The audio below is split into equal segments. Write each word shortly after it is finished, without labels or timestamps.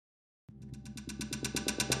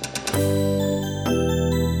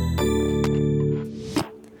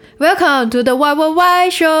Welcome to the Why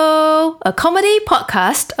Show, a comedy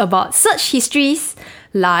podcast about search histories,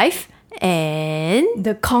 life, and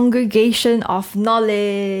the congregation of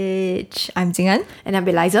knowledge. I'm Jingan. And I'm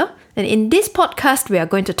Eliza. And in this podcast, we are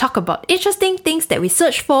going to talk about interesting things that we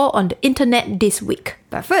searched for on the internet this week.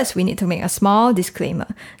 But first, we need to make a small disclaimer.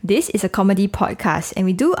 This is a comedy podcast, and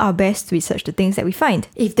we do our best to research the things that we find.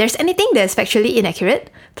 If there's anything that is factually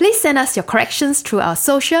inaccurate, please send us your corrections through our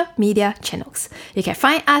social media channels. You can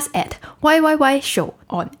find us at YYY Show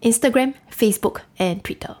on Instagram, Facebook, and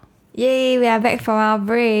Twitter. Yay, we are back from our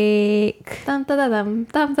break. Dum, da, da, dum,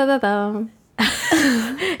 dum, da, da, dum.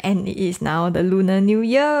 And it is now the Lunar New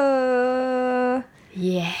Year.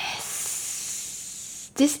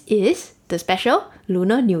 Yes. This is the special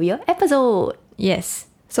Lunar New Year episode. Yes.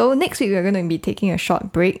 So next week we're going to be taking a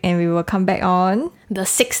short break and we will come back on the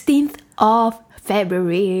 16th of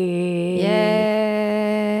February.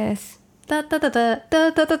 Yes. Da, da, da, da,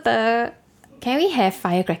 da, da, da, da. Can we have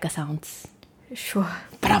firecracker sounds? Sure.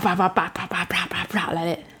 Bra, bra, bra, bra, bra, bra, bra, bra, bra, like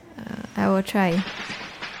that. I will try.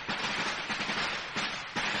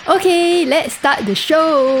 Okay, let's start the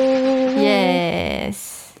show.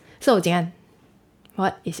 Yes. So, Jian,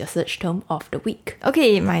 what is your search term of the week?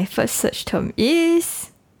 Okay, my first search term is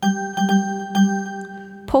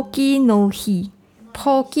Poki no Hi.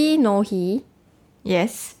 Poki no Hi.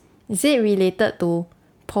 Yes. Is it related to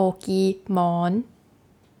Pokemon?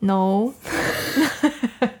 No.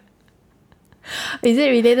 Is it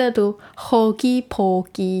related to Hokey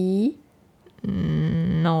Pokey?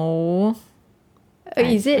 No.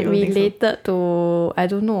 Is it I don't think so. related to, I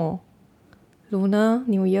don't know, Lunar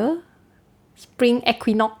New Year? Spring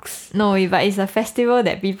Equinox? No, but it's a festival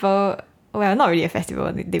that people, well, not really a festival,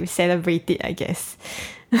 they will celebrate it, I guess.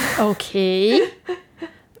 Okay.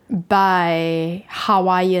 By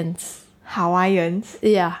Hawaiians. Hawaiians?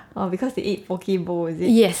 Yeah. Oh, because they eat poke bowl, is it?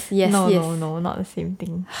 Yes, yes, no, yes. No, not the same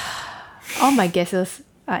thing. All my guesses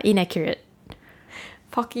are inaccurate.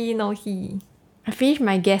 Poke no Hi. I finished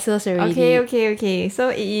my guesses already. Okay. So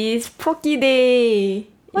it is Poke Day.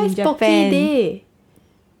 What in is Poke Japan. Day?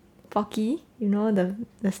 Poke, you know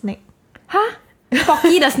the snack. Huh?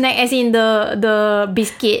 Pocky the snack as in the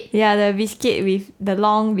biscuit. Yeah, the biscuit with the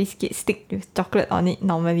long biscuit stick with chocolate on it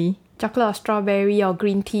normally. Chocolate or strawberry or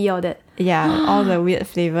green tea or that. Yeah, all the weird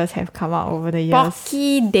flavors have come out over the years.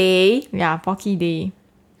 Pocky Day. Yeah, Pocky Day.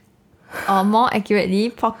 Or more accurately,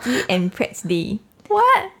 Pocky and Pretz Day.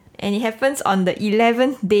 What? And it happens on the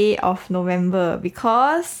 11th day of November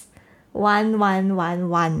because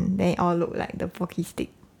 1111. They all look like the Pocky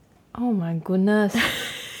stick. Oh my goodness.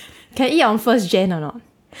 Can I eat on 1st Jan or not?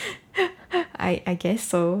 I guess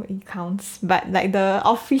so, it counts. But like the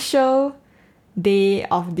official day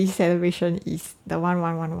of this celebration is the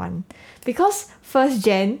 1111. Because 1st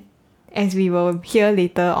Jan, as we will hear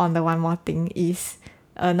later on the one more thing, is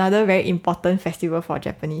another very important festival for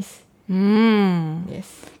Japanese.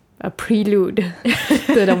 Yes. A prelude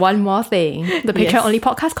to the one more thing. The Patreon only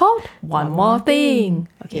podcast called One More Thing.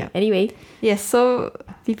 Okay, Yeah. anyway. Yes, so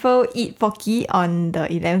people eat pocky on the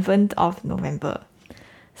 11th of November.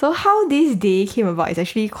 So how this day came about is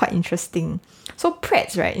actually quite interesting. So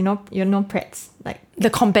Pretz, right? You know Pretz. Like,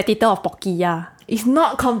 The competitor of Pocky, yeah. it's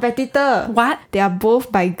not competitor. What? They are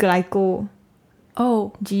both by Glyco.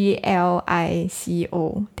 Oh.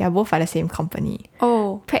 Glico. They are both by the same company.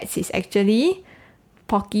 Oh. Pretz is actually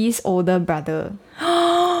Pocky's older brother.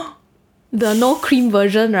 The no cream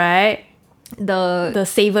version, right? The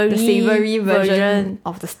savory version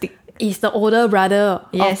of the stick. is the older brother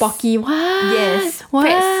Yes. of Pocky. What? Yes. What?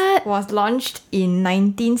 Pretz was launched in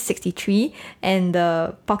 1963 and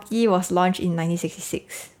the Pocky was launched in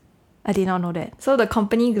 1966. I did not know that. So the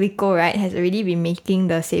company Glico, right, has already been making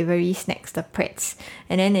the savory snacks, the Pretz.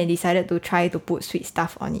 And then they decided to try to put sweet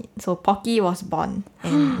stuff on it. So Pocky was born.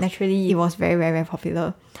 And naturally, it was very, very, very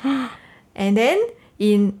popular. And then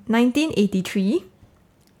in 1983,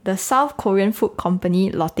 the South Korean food company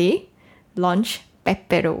Lotte launched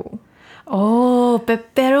Pepero. Oh,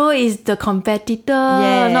 Pepero is the competitor,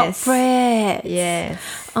 not Yes. Pretz.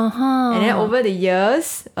 Yes. Uh-huh. And then over the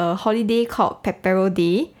years, a holiday called Pepero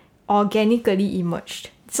Day organically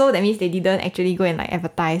emerged. So that means they didn't actually go and like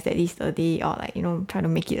advertise that this is the day or like, try to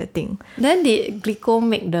make it a thing. Then did Glico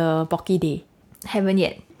make the Pocky Day? Haven't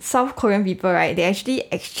yet. South Korean people, right, they actually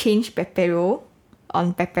exchange Pepero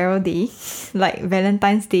on Pepero Day, like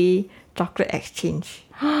Valentine's Day chocolate exchange.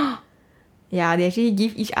 Yeah, they actually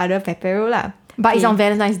give each other Pepero lah. But it's on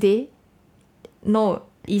Valentine's Day? No,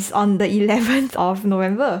 it's on the 11th of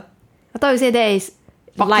November. I thought you said that is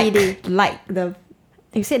Pocky Day. Like the...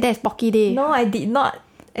 You said that is Pocky Day. No, I did not.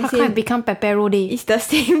 How come it become Pepero Day? It's the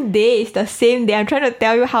same day. It's the same day. I'm trying to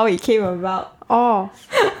tell you how it came about. Oh.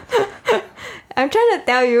 I'm trying to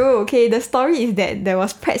tell you, okay, the story is that there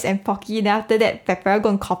was Pretz and Pocky, then after that Pepero go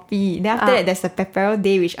and copy. Then after that there's the Pepero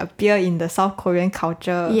Day which appear in the South Korean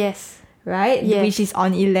culture. Yes. Right? Yes. Which is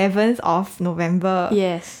on 11th of November.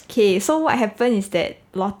 Yes. Okay, so what happened is that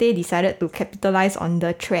Lotte decided to capitalize on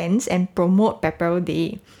the trends and promote Pepero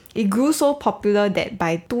Day. It grew so popular that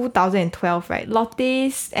by 2012, right,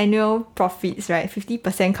 Lotte's annual profits, right,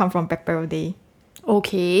 50% come from Pepero Day.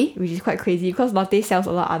 Okay. Which is quite crazy because Lotte sells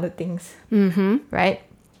a lot of other things. Mm-hmm. Right?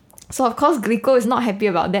 So of course Glico is not happy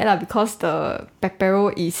about that because the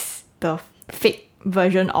Pepero is the fake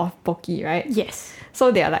version of Pocky, right? Yes.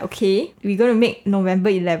 So they are like, okay, we're going to make November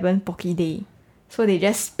 11 Pocky Day. So they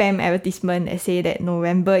just spam advertisement that say that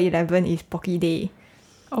November 11 is Pocky Day.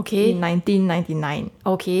 Okay. In 1999.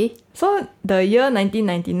 Okay. So the year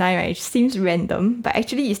 1999, right, seems random, but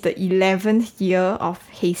actually it's the 11th year of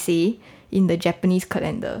Heisei in the Japanese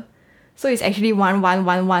calendar. So it's actually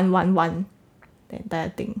 111111, the entire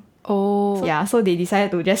thing. Oh. Yeah, so they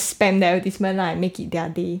decided to just spam the advertisement and make it their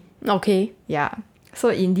day. Okay. Yeah. So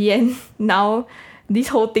in the end, now this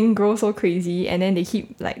whole thing grows so crazy and then they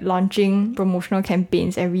keep like launching promotional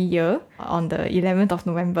campaigns every year on the 11th of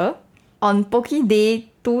November. On Pocky Day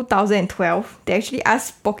 2012, they actually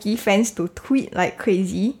asked Pocky fans to tweet like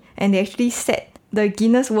crazy and they actually set the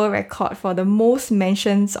Guinness World Record for the most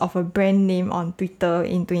mentions of a brand name on Twitter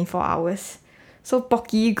in 24 hours. So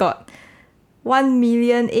Pocky got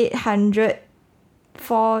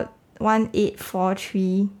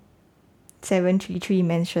 1,800,1843,733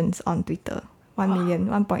 mentions on Twitter.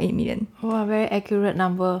 1.8 million. Oh, a very accurate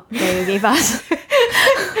number that you gave us.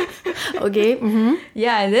 Okay. Mm-hmm.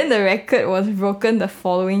 Yeah, and then the record was broken the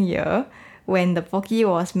following year when the Pocky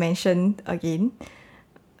was mentioned again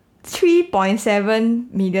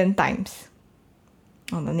 3.7 million times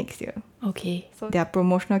on the next year. Okay. So their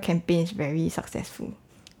promotional campaign is very successful.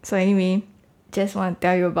 So anyway, just want to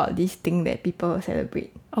tell you about this thing that people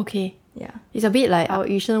celebrate. Okay. Yeah. It's a bit like our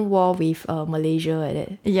Asian war with Malaysia like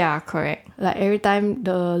that. Yeah, correct. Like every time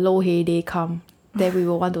the Lo Hei Day come, then we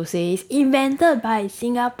will want to say it's invented by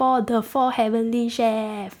Singapore, the 4 heavenly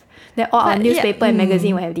chef. Then all our newspaper and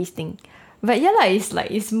magazine will have this thing. But yeah,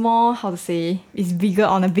 it's more, how to say, it's bigger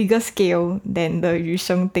on a bigger scale than the Yu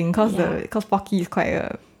Sheng thing because Pocky is quite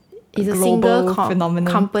a it's a global single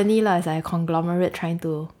phenomenon. company lah. It's like a conglomerate trying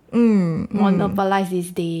to monopolize this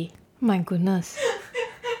day. My goodness.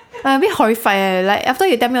 I'm a bit horrified. Like after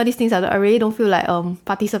you tell me all these things, I really don't feel like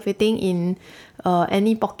participating in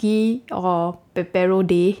any Pocky or Pepero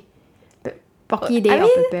Day. Pocky Day or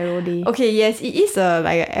Pepero Day. Okay, yes, it is a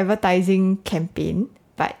like an advertising campaign,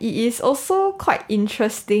 but it is also quite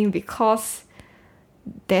interesting because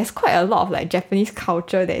there's quite a lot of like Japanese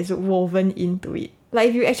culture that is woven into it. Like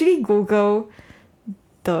if you actually Google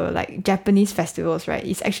the like Japanese festivals, right,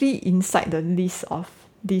 it's actually inside the list of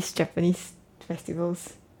these Japanese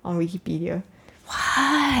festivals on Wikipedia.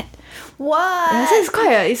 What? Yeah, so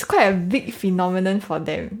it's quite a big phenomenon for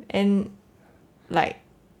them. And like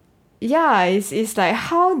yeah, it's like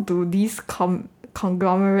how do these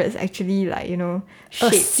conglomerates actually like, you know,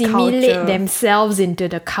 shape assimilate culture? themselves into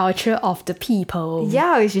the culture of the people.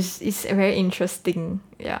 Yeah, it's very interesting,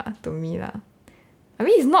 yeah, to me lah. I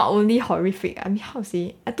mean, it's not only horrific. I mean, how to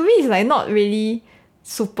say? To me, it's like not really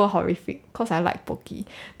super horrific because I like Pocky.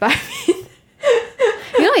 But I mean,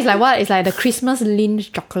 you know, it's like what? It's like the Christmas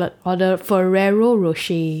Lindt chocolate or the Ferrero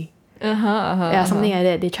Rocher. Yeah, something like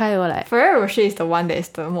that. They try to like... Ferrero Rocher is the one that is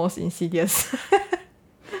the most insidious.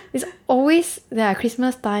 It's always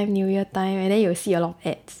Christmas time, New Year time, and then you'll see a lot of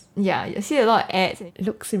ads. Yeah, you see a lot of ads. It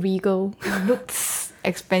looks regal. Looks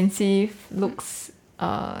expensive. Looks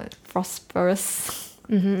prosperous.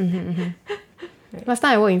 Right. Last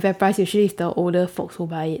time I worked in FairPrice, usually it's the older folks who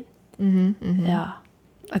buy it. Yeah.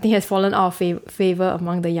 I think it has fallen out of favor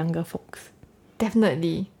among the younger folks.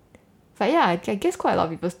 Definitely. But yeah, I guess quite a lot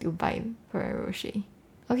of people still buy Ferrero Rocher.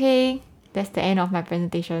 Okay, that's the end of my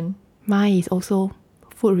presentation. Mine is also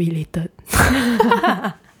food related.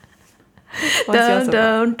 What's yours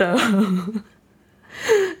about? I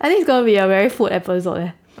think it's going to be a very food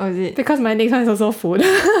episode. Oh, is it? Because my next one is also food.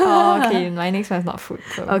 Oh, okay. My next one is not food.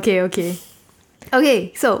 So.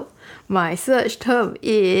 Okay, so my search term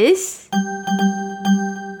is...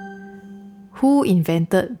 Who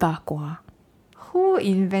invented bakwa? Who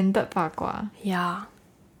invented bakwa? Yeah.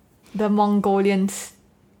 The Mongolians.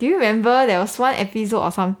 Do you remember there was one episode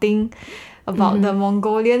or something about the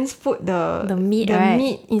Mongolians put the meat, right?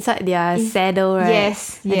 meat inside their saddle, right?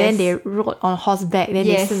 Yes. And then they rode on horseback, then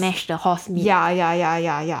they smashed the horse meat.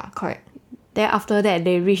 Yeah. Correct. Then after that,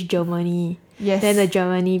 they reach Germany. Yes. Then the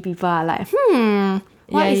Germany people are like,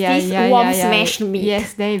 what is this warm smashed meat?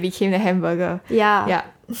 Yes, then it became the hamburger. Yeah. Yeah.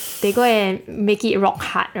 They go and make it rock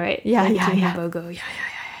hard, right? Yeah, Then it yeah, became yeah. hamburger. Yeah.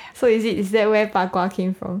 So is that where bak kwa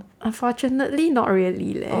came from? Unfortunately, not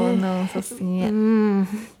really. Leh. Oh no, so sad.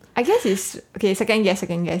 I guess it's okay. Second guess.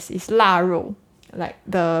 It's 腊肉, like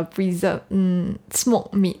the preserved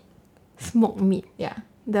smoked meat. Smoked meat. Yeah.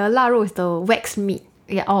 The 腊肉 is the wax meat.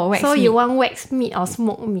 Yeah. Oh, wax So meat. you want wax meat or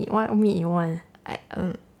smoked meat? What meat you want?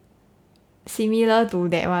 Similar to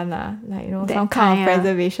that one lah, like That some kind of kind,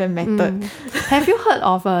 preservation method. Have you heard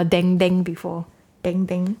of deng deng before? Deng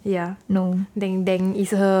deng. Yeah. No. Deng deng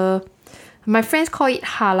is my friends call it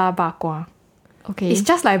halal bakwa. Okay. It's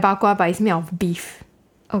just like bakwa, but it's made of beef.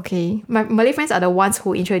 Okay. My Malay friends are the ones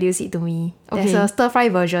who introduced it to me. There's Okay. a stir-fry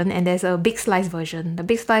version and there's a big slice version. The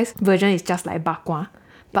big slice version is just like bakwa,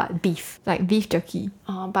 but beef. Like beef jerky.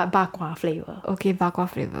 But bakwa flavor. Okay, bak kwa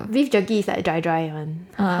flavor. Beef jerky is like dry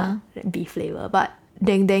one. Beef flavor. But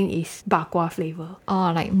deng deng is bakwa flavor.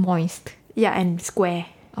 Oh, like moist. Yeah, and square.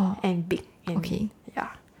 Oh. And big. And, Okay. Yeah.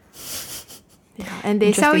 Yeah. And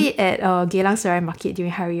they sell Interesting. it at Geylang Serai Market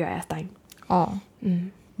during Hari Raya time. Oh.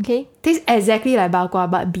 Okay. Tastes exactly like bakwa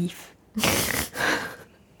but beef.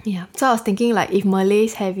 Yeah. So I was thinking like if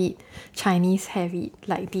Malays have it, Chinese have it,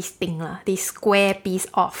 like this thing lah, this square piece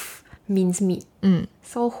of minced meat.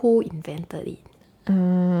 So who invented it?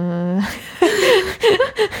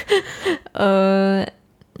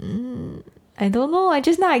 I don't know. I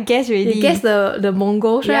guess already. You guess the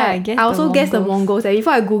Mongols, Yeah, right? I guess also the guessed the Mongols. And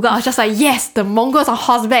before I Googled, I was just like, yes, the Mongols on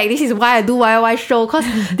horseback. This is why I do YY show. Because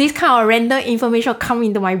this kind of random information will come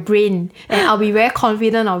into my brain. And I'll be very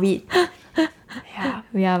confident of it. Yeah.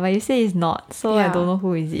 Yeah, but you say it's not. So I Yeah. don't know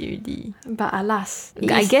who is it already. But alas.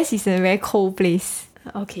 it I is- guess it's a very cold place.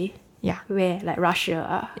 Okay. Yeah. Where? Like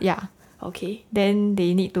Russia? Yeah. Okay. Then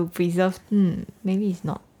they need to preserve. Maybe it's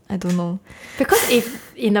not. I don't know. Because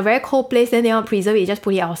if in a very cold place, then they want to preserve it, just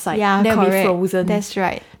put it outside. Yeah, then correct. it'll be frozen. That's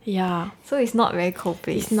right. Yeah. So it's not very cold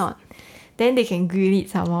place. It's not. Then they can grill it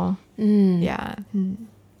some more. Yeah.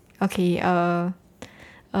 Okay. I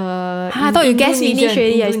thought you guessed finish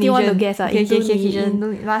already. I still want to guess. Okay.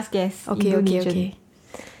 Indonesian. Last guess. Okay. Indonesian.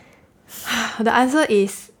 The answer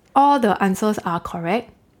is all the answers are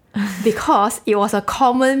correct. Because it was a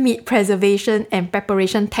common meat preservation and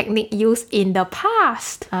preparation technique used in the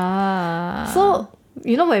past. So,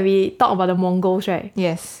 you know when we talk about the Mongols, right?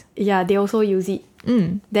 Yes. Yeah, they also use it.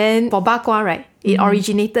 Then for bakwa, right, it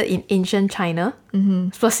originated in ancient China,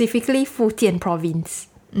 specifically Fujian province,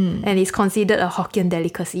 and it's considered a Hokkien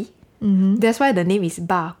delicacy. That's why the name is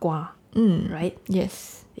bakwa, right?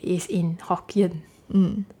 Yes. It's in Hokkien,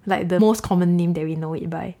 like the most common name that we know it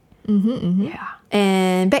by. Yeah.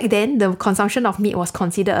 And back then, the consumption of meat was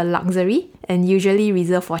considered a luxury and usually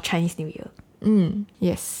reserved for Chinese New Year.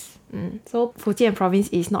 Yes. So Fujian province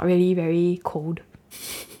is not really very cold.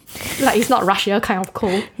 Like it's not Russia kind of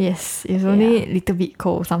cold. Yes. It's only a little bit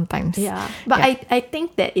cold sometimes. Yeah. But Yeah. I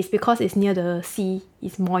think that it's because it's near the sea.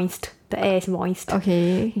 It's moist. The air is moist.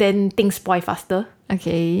 Okay. Then things spoil faster.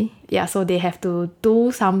 Okay. Yeah, so they have to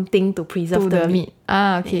do something to preserve To the the meat. meat.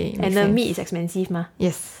 Okay. And makes the sense. meat is expensive mah.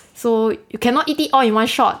 Yes. So you cannot eat it all in one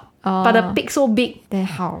shot. But the pig so big, Then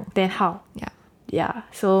how? then how? Yeah. Yeah,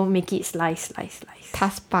 so make it slice.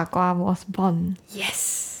 Thus bak kwa was born.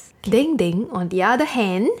 Yes. Deng Deng, on the other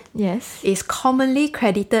hand, Yes. is commonly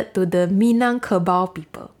credited to the Minangkabau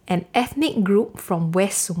people, an ethnic group from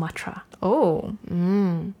West Sumatra. Oh.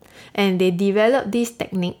 And they developed this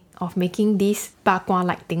technique of making this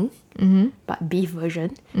bakwa-like thing, but beef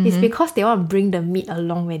version, is because they want to bring the meat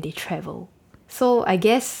along when they travel. So I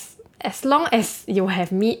guess as long as you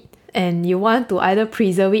have meat and you want to either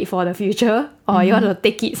preserve it for the future or you want to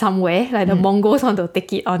take it somewhere, like the Mongols want to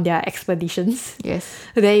take it on their expeditions, Yes.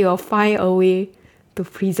 then you'll find a way to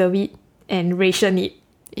preserve it and ration it.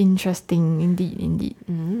 Interesting. Indeed.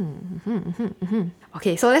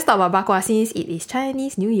 Okay, so let's talk about bakwa since it is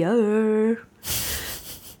Chinese New Year.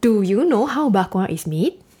 Do you know how bakwa is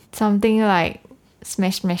made? Something like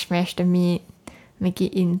smash the meat, make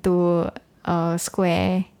it into a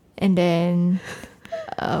square, and then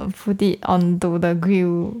put it onto the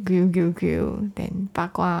grill, then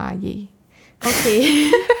bak kwa, yay.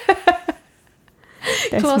 Okay.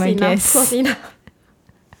 That's Close my enough. guess. Close enough.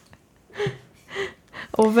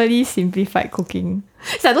 Overly simplified cooking.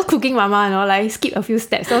 It's like those cooking mama, you know, like skip a few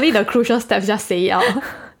steps. Only the crucial steps, just say it out.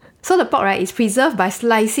 So the pork, right, is preserved by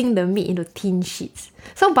slicing the meat into thin sheets.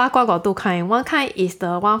 So bakwa got two kind. One kind is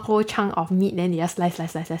the one whole chunk of meat, then they just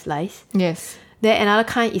slice. Yes. Then another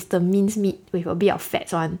kind is the minced meat with a bit of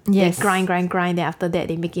fats one. Yes. They grind. Then after that,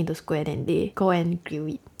 they make it into square. Then they go and grill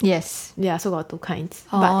it. Yes. Yeah, so got two kinds.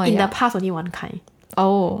 Oh, But in yeah. the past, only one kind.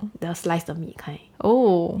 Oh. The slice the meat kind.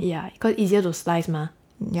 Oh. Yeah, because easier to slice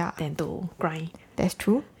Yeah. than to grind. That's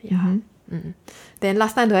true. Yeah. Then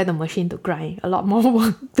last time, they had the machine to grind. A lot more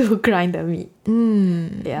work to grind the meat.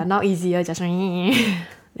 Yeah, now easier. Just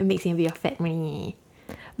it makes it a bit of fat.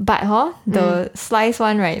 But the sliced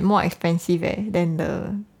one, right, more expensive than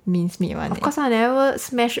the minced meat one. Of course, I never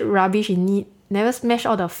smash rubbish in it. Never smash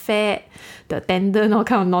all the fat, the tendon, all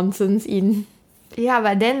kind of nonsense in. Yeah,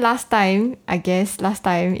 but then last time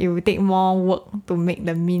it would take more work to make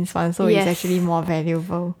the minced one, so Yes. it's actually more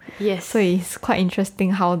valuable. Yes. So it's quite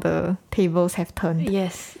interesting how the tables have turned.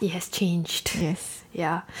 Yes, it has changed. Yes.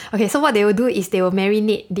 Yeah. Okay, so what they will do is they will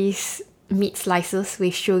marinate these meat slices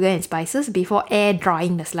with sugar and spices before air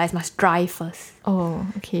drying the slice. Must dry first. Oh,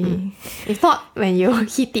 okay. If not, when you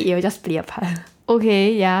heat it, it will just split apart.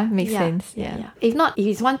 Okay, yeah, makes Yeah, sense. yeah. If not, if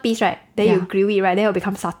it's one piece, right, then you Yeah. grill it, right, then it will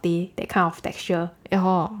become satay, that kind of texture.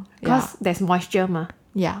 Oh, Because there's moisture, ma.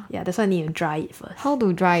 yeah. Yeah, that's why you need to dry it first. How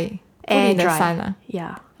to dry? Put Air in the dry. sun.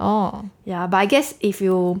 Yeah. Oh, Yeah, but I guess if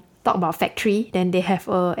you talk about factory, then they have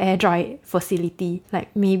a air dry facility,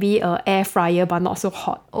 like maybe a air fryer, but not so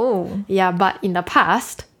hot. oh, Yeah, but in the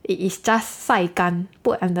past, it is just 晒干,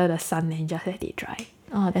 put under the sun and just let it dry.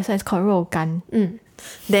 oh, that's why it's called 肉干.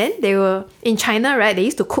 Then they were in China, right? They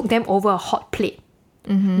used to cook them over a hot plate.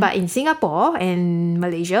 But in Singapore and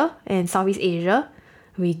Malaysia and Southeast Asia,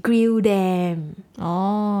 we grill them.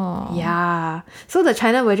 Oh, Yeah. So the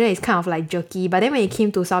China version is kind of like jerky, but then when it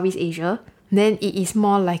came to Southeast Asia, then it is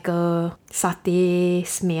more like a satay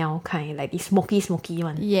smell kind, like the smoky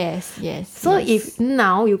one. yes. So yes. if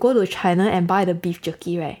now you go to China and buy the beef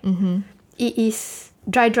jerky, right? It is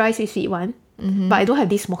dry, sweet one, but it don't have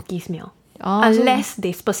this smoky smell. Oh, Unless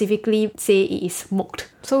they specifically say it is smoked.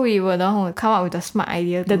 so we were the one who come up with the smart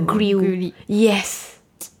idea The to grill. it. Yes.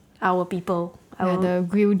 Our people. We are the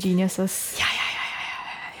grill geniuses.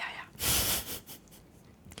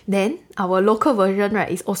 Then our local version,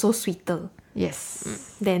 right, is also sweeter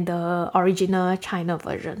Yes. than the original China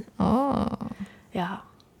version. Oh, Yeah.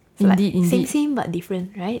 So like Indeed. Same but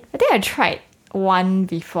different, right? I think I tried one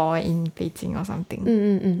before in Beijing or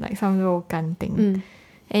something, like some 肉干 thing,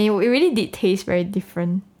 and it really did taste very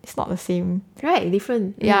different. It's not the same. Right,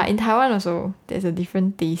 different. Yeah, in Taiwan also, there's a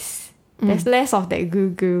different taste. There's less of that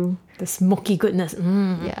grill. The smoky goodness.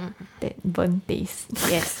 Yeah, that burnt taste.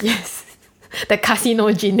 Yes. The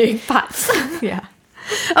carcinogenic parts. Yeah.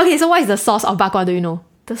 Okay, so what is the sauce of bak kwa, do you know?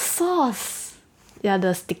 The sauce, Yeah,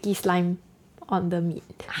 the sticky slime on the meat.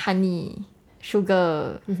 honey,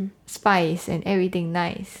 sugar, spice, and everything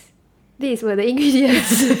nice. These were the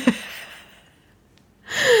ingredients.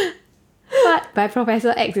 But by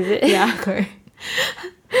Professor X, is it? Yeah, correct.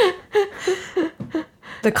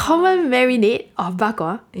 The common marinade of bak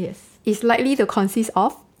kwa Yes. is likely to consist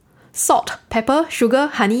of salt, pepper, sugar,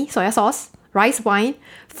 honey, soya sauce, rice wine,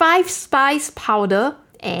 5 spice powder,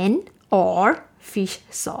 and or fish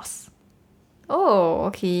sauce. Oh,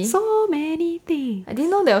 okay. So many things. I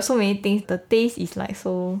didn't know there were so many things. The taste is like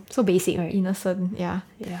so So basic, right? innocent. Yeah.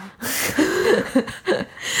 Yeah.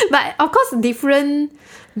 But of course, different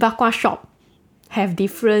bak kwa shop have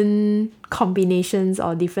different combinations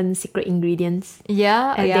or different secret ingredients.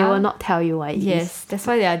 Yeah. And yeah. they will not tell you what it is. Yes, that's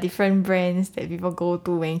why there are different brands that people go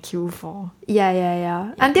to when queue for.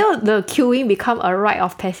 Yeah. Until the queuing become a rite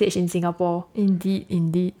of passage in Singapore.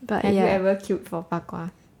 Indeed. But have you yeah. ever queued for bak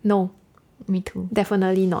kwa? No, Me too.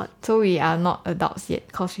 definitely not So we are not adults yet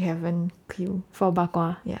because we haven't queued. for bak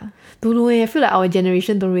kwa. Yeah. Don't know I feel like our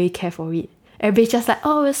generation don't really care for it. Everybody's just like,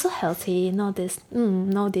 oh, it's so healthy. No this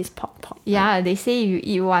pop. Yeah, they say if you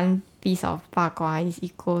eat one piece of bak kwa is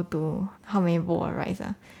equal to how many bowl of rice?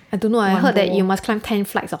 I don't know. I One heard that bowl. you must climb 10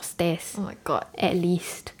 flights of stairs Oh my god. at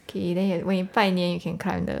least. Okay, then when you 拜年 you can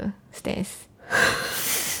climb the stairs.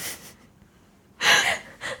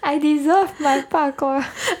 I deserve my bak kwa.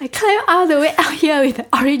 I climbed all the way out here with the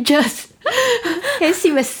oranges. Can you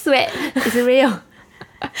see my sweat? It's real.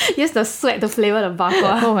 Use the sweat to flavor the bak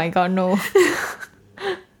kwa. Oh my god, no.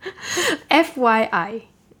 FYI,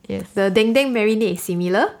 Yes. the deng deng marinade is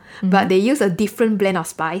similar, but they use a different blend of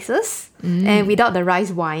spices and without the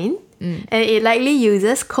rice wine. And it likely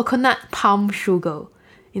uses coconut palm sugar.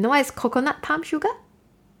 You know what is coconut palm sugar?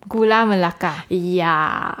 Gula Melaka.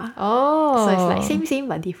 Yeah. Oh. So it's like same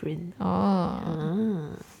but different. Oh.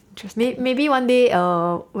 Maybe one day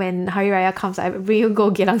when Hari Raya comes, I bring you go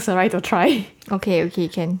Geylang Serai to try. Okay,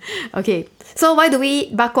 can. Okay. So why do we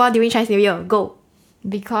eat bak kwa during Chinese New Year? Go.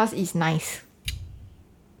 Because it's nice.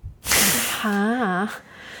 Huh?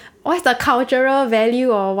 What's the cultural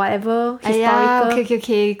value or whatever historical?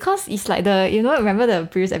 Okay. Cause it's like remember the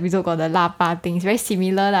previous episode got the lapa thing. It's very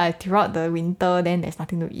similar like throughout the winter. Then there's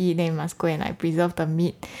nothing to eat. Then you must go and like preserve the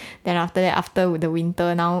meat. Then after that, after the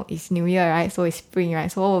winter, now it's New Year, right? So it's spring,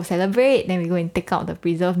 right? So we'll celebrate. Then we go and take out the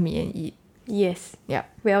preserved meat and eat. Yes. Yeah.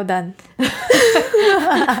 Well done.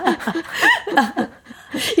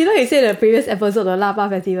 You say the previous episode, the Lapa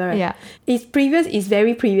Festival, right? Yeah. It's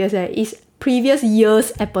very previous, right? It's previous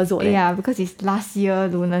year's episode. Yeah, because it's last year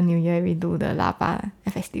Lunar New Year we do the Lapa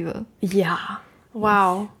Festival. Yeah.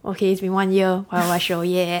 Wow. Yes. Okay, it's been 1 year. Wow, show.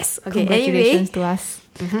 Yes. Okay. Congratulations to us.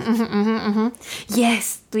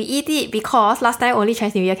 Yes, we eat it because last time only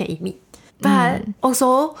Chinese New Year can eat meat. But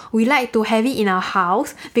also, we like to have it in our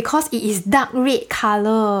house because it is dark red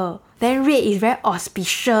colour. Then red is very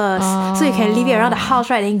auspicious. So you can leave it around the house,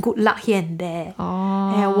 right? Then good luck here and there.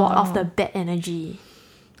 And ward off the bad energy.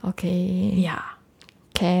 Okay. Yeah.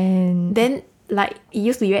 Can. Then, like, it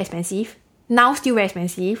used to be very expensive. Now still very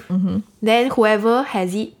expensive. Then whoever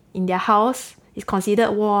has it in their house is considered,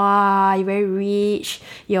 wow, you're very rich.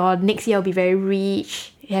 Your next year will be very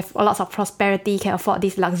rich. You have lots of prosperity, can afford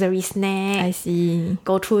this luxury snack. I see.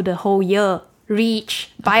 Go through the whole year.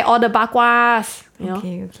 Rich. Buy all the bakwas.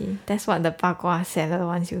 Okay. That's what the bakwa seller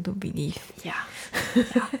wants you to believe. Yeah.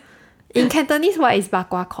 In Cantonese, what is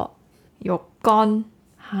bakwa called? Yokon.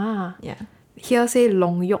 Huh. Yeah. Here say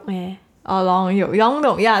long yok eh. Oh, long yok.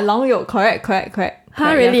 Yeah, long yok. Correct.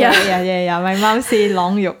 Huh, really? Yeah. My mom say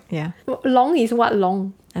long yok. Yeah. Long is what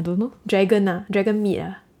long? I don't know. Dragon Dragon meat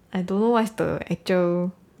I don't know what's the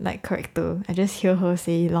actual like character. I just hear her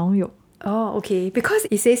say long yok. Oh, okay. Because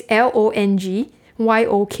it says LONGYOKE.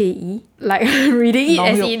 Like reading it long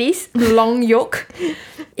as yok. it is. Long yok.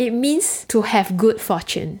 It means to have good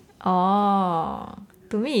fortune. Oh.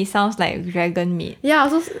 To me, it sounds like dragon meat. Yeah,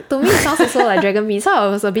 also to me it sounds also like dragon meat. So I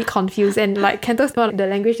was a bit confused. And like Cantonese is not the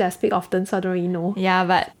language that I speak often, so I don't really know. Yeah,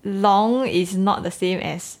 but long is not the same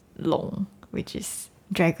as long, which is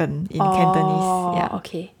dragon in Cantonese. Yeah.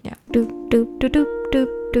 Okay. Yeah.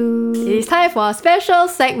 It is time for a special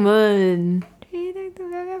segment.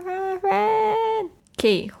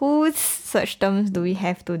 Okay, whose search terms do we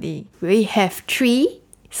have today? We have 3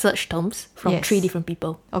 search terms from 3 different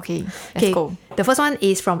people. Okay, let's go. The first one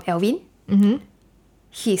is from Alvin.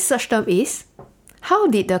 His search term is, how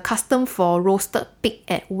did the custom for roasted pig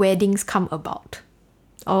at weddings come about?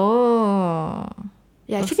 Oh.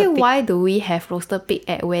 Yeah, actually, why do we have roasted pig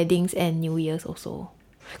at weddings and New Year's also?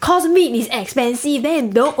 Cause meat is expensive, then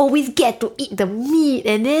you don't always get to eat the meat.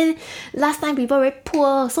 And then last time people were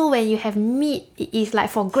poor, so when you have meat, it is like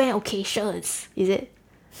for grand occasions, is it?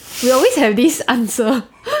 We always have this answer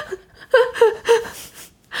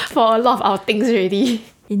for a lot of our things already.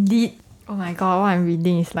 Indeed. Oh my god, what I'm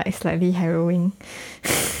reading is like slightly harrowing.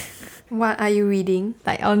 What are you reading?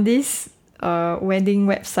 Like on this wedding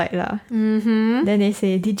website lah. Then they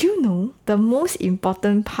say, did you know the most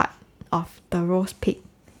important part of the roast pig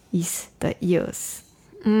is the ears?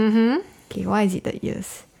 Okay, why is it the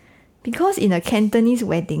ears? Because in a Cantonese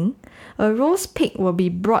wedding, a roast pig will be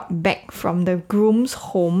brought back from the groom's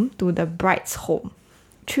home to the bride's home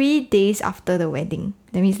 3 days after the wedding.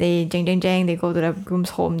 That means they they go to the groom's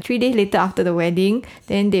home. 3 days later after the wedding,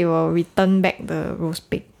 then they will return back the roast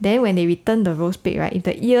pig. Then when they return the roast pig, right, if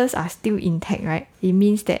the ears are still intact, right, it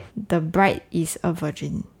means that the bride is a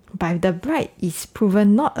virgin. But if the bride is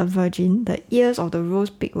proven not a virgin, the ears of the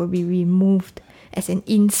roast pig will be removed as an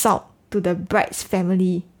insult to the bride's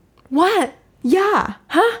family. What? Yeah.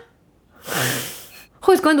 Huh?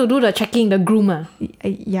 Who is going to do the checking? The groom?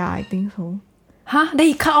 Yeah, I think so. Huh? Then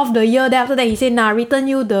he cut off the ear. Then after that he said, nah, return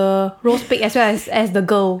you the roast pig as well as the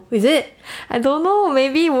girl. Is it? I don't know.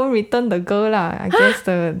 Maybe he won't return the girl lah. I guess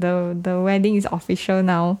the wedding is official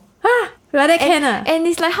now. Like that can And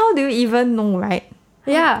it's like, how do you even know, right?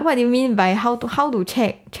 Yeah. What do you mean by how to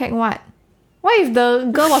check? Check what? What if the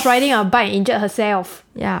girl was riding a bike and injured herself?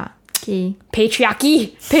 Yeah. Okay.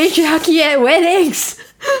 Patriarchy at weddings.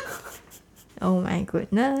 Oh my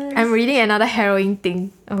goodness. I'm reading another harrowing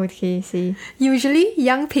thing. Okay, see. Usually,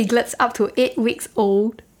 young piglets up to 8 weeks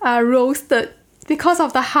old are roasted because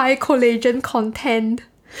of the high collagen content,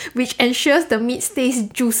 which ensures the meat stays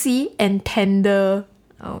juicy and tender.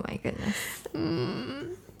 Oh my goodness.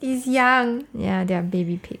 It's young. Yeah, they are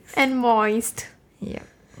baby pigs. And moist. Yeah.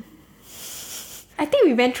 I think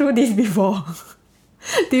we went through this before.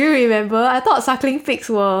 Do you remember? I thought suckling pigs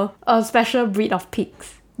were a special breed of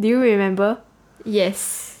pigs. Do you remember?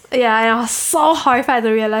 Yes. Yeah, and I was so horrified to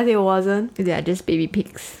realize it wasn't. They are just baby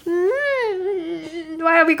pigs.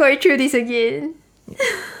 Why are we going through this again?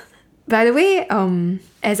 By the way,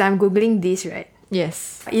 as I'm Googling this, right,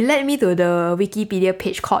 Yes. it led me to the Wikipedia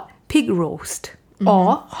page called pig roast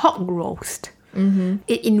or hog roast.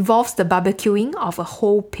 It involves the barbecuing of a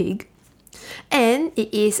whole pig, and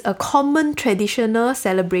it is a common traditional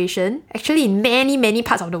celebration actually in many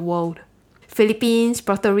parts of the world. Philippines,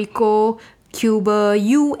 Puerto Rico, Cuba,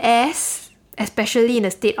 US, especially in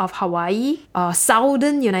the state of Hawaii,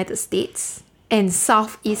 southern United States, and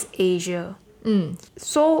Southeast Asia.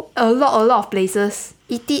 So a lot of places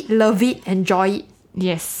eat it, love it, enjoy it.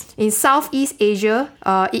 Yes. In Southeast Asia,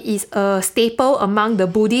 it is a staple among the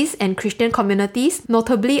Buddhist and Christian communities,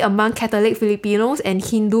 notably among Catholic Filipinos and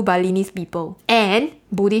Hindu Balinese people, and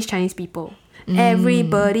Buddhist Chinese people.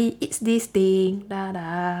 Everybody eats this thing. Da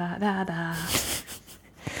da da da.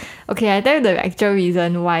 Okay, I tell you the actual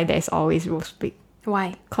reason why there's always roast pig.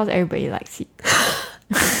 Why? Because everybody likes it.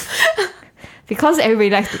 Because everybody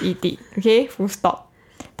likes to eat it. Okay, full stop.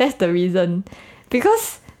 That's the reason.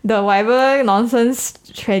 Because the whatever nonsense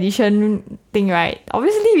tradition thing, right?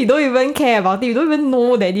 Obviously, we don't even care about it. We don't even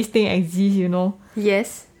know that this thing exists, you know.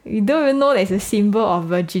 Yes. We don't even know that it's a symbol of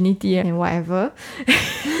virginity and whatever.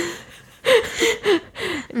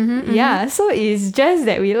 Yeah, so it's just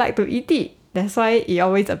that we like to eat it. That's why it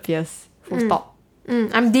always appears. Full stop.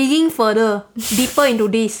 I'm digging further, deeper into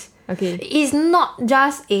this. Okay. It's not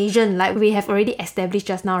just Asian, like we have already established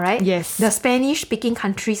just now, right? Yes. The Spanish-speaking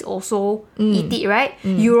countries also eat it, right?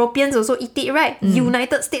 Europeans also eat it, right?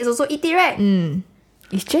 United States also eat it, right?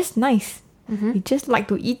 It's just nice. We just like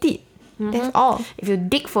to eat it. That's all. If you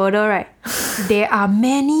dig further, right, there are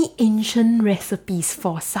many ancient recipes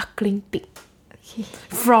for suckling pig Okay.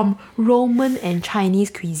 from Roman and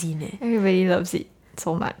Chinese cuisine. Everybody loves it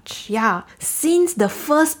so much. Yeah, since the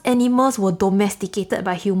first animals were domesticated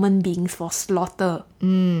by human beings for slaughter,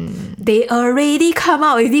 they already come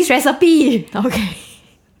out with this recipe. Okay.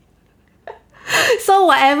 So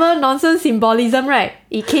whatever nonsense symbolism, right,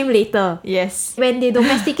 it came later. Yes. When they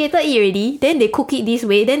domesticated it already, then they cook it this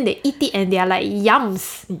way, then they eat it and they are like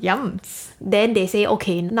yums. Yums. Then they say,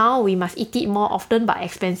 okay, now we must eat it more often but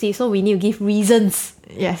expensive, so we need to give reasons.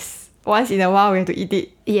 Yes. Once in a while, we have to eat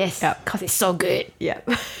it. Yes, Yep. because it's so good. Yep.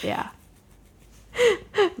 Yeah.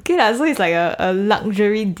 Okay lah, so it's like a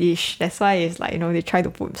luxury dish. That's why it's like, you know, they try to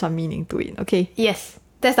put some meaning to it. Okay. Yes,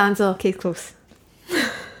 that's the answer. Case closed.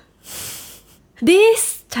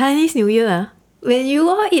 This Chinese New Year, when you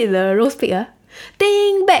all eat the roast pig,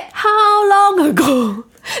 think back how long ago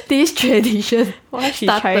this tradition Why she's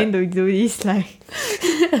started. trying to do this like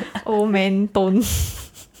old man tone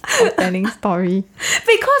of telling story.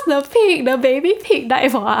 Because the baby pig died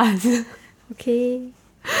for us. Okay.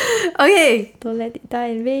 Okay. Don't let it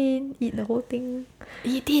die in vain. Eat the whole thing.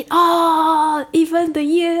 Eat it all, even the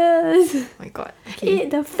ears. Oh my god. Okay. Eat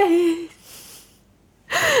the face.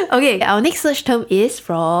 Okay, our next search term is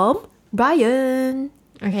from Brian.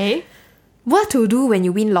 Okay. What to do when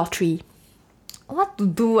you win lottery? What to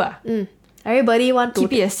do? Everybody want to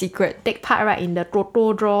Keep it a secret. take part, right, in the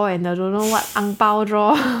Toto draw and the don't know what ang pao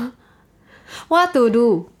draw. What to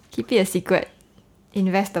do? Keep it a secret.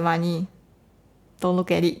 Invest the money. Don't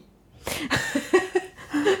look at it.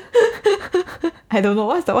 I don't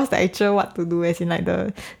know what's the actual what to do, as in like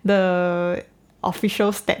the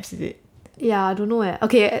official steps, is it? Yeah, I don't know.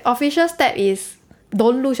 Okay, official step is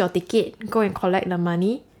don't lose your ticket. Go and collect the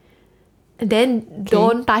money. Then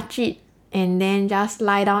don't touch it. And then just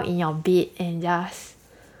lie down in your bed and just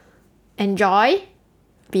enjoy,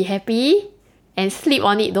 be happy, and sleep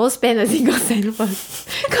on it. Don't spend a single cent first.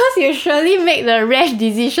 Because you surely make the rash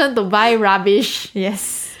decision to buy rubbish.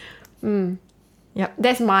 Yes. Yep.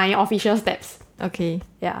 That's my official steps. Okay.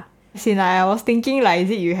 Yeah. See, like, I was thinking, like,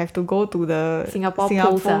 is it you have to go to the Singapore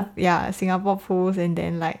Pools, yeah, Singapore Pools, and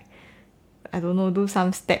then, like, I don't know, do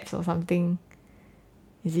some steps or something.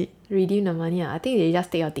 Is it? Redeem the money. I think they just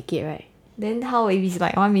take your ticket, right? Then how, if it's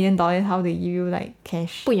like $1 million, how they give you, like,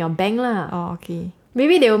 cash? Put in your bank lah. Oh, okay.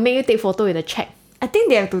 Maybe they will make you take photo with a check. I think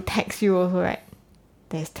they have to tax you also, right?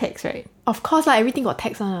 There's tax, right? Of course lah, everything got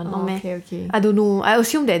tax one, not meh? Okay. I don't know. I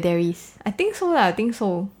assume that there is. I think so lah, I think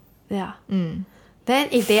so. Yeah. Then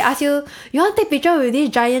if they ask you, you want to take picture with this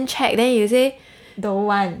giant check, then you say, Don't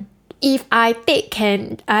want. if I take,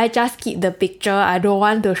 can I just keep the picture? I don't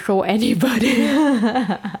want to show anybody.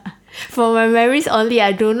 For my memories only,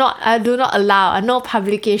 I do not allow. No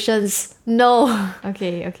publications. No.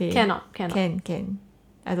 Okay. Cannot. Can.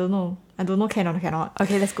 I don't know, can or cannot.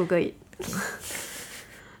 Okay, let's Google it.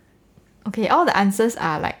 Okay, all the answers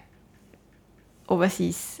are like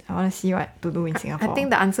overseas. I want to see what to do in Singapore. I think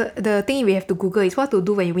the thing we have to Google is what to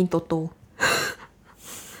do when you win Toto.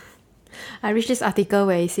 I reached this article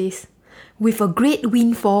where it says, with a great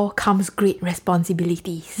windfall comes great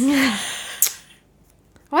responsibilities.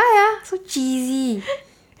 Why so cheesy?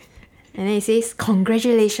 And then it says,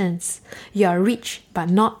 congratulations, you are rich but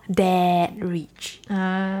not that rich.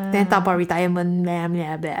 Then talk about retirement, blah,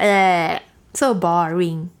 blah, blah. So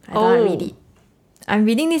boring. I don't want to read it. I'm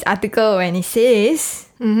reading this article and it says,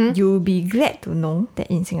 you'll be glad to know that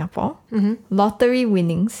in Singapore, lottery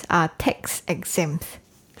winnings are tax exempt.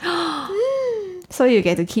 So you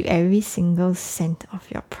get to keep every single cent of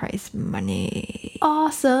your prize money.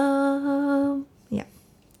 Awesome. Yeah.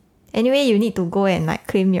 Anyway, you need to go and like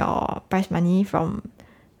claim your prize money from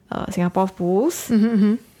Singapore pools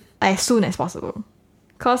as soon as possible.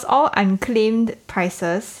 Because all unclaimed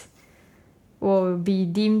prizes will be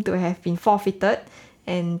deemed to have been forfeited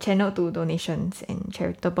and channeled to donations and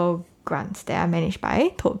charitable grants that are managed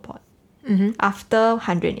by Tote Board after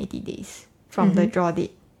 180 days from the draw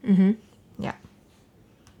date. Yeah.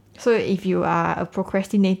 So if you are a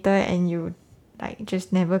procrastinator and you like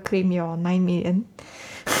just never claim your 9 million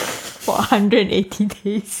for 180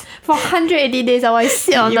 days. For 180 days, I will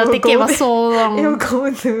sit on the ticket for so long. It will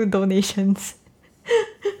go to donations.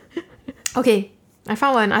 Okay, I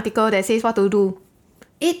found an article that says what to do.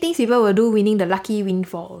 8 things people will do winning the lucky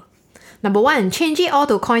windfall. Number 1, change it all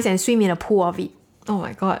to coins and swim in a pool of it. Oh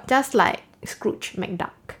my god. Just like Scrooge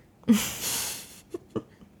McDuck.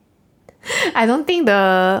 I don't think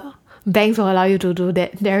the banks will allow you to do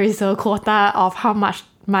that. There is a quota of how much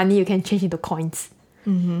money you can change into coins.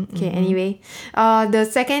 Anyway. The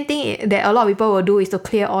second thing that a lot of people will do is to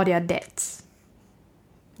clear all their debts.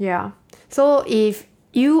 Yeah. So if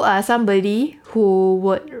you are somebody who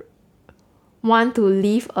would want to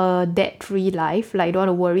live a debt-free life, like you don't want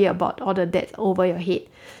to worry about all the debts over your head,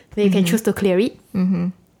 then you can choose to clear it.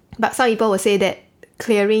 But some people will say that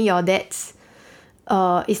clearing your debts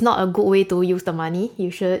is not a good way to use the money.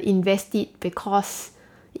 You should invest it because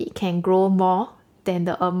it can grow more than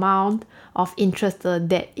the amount of interest the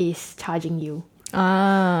debt is charging you.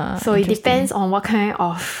 So it depends on what kind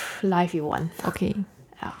of life you want. Okay.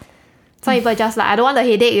 Yeah. Some people just like, I don't want the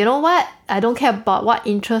headache. You know what? I don't care about what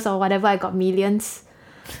interest or whatever. I got millions.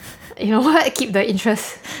 You know what? Keep the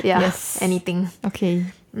interest. Yeah. Yes. Anything. Okay.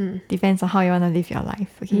 Depends on how you want to live your life.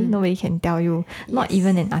 Okay. Nobody can tell you. Not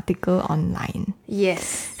even an article online.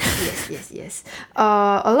 Yes.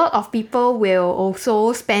 A lot of people will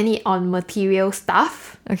also spend it on material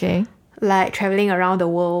stuff. Okay. Like traveling around the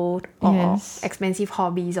world or expensive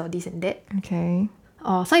hobbies or this and that. Okay.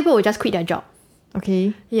 Or some people will just quit their job.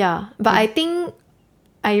 Okay. Yeah. But I think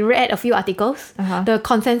I read a few articles. The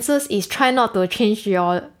consensus is try not to change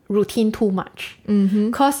your routine too much.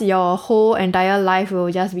 Because your whole entire life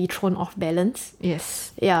will just be thrown off balance.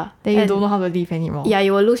 Yes. Yeah. Then you don't know how to live anymore. Yeah,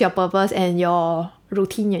 you will lose your purpose and your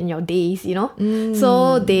routine and your days, you know.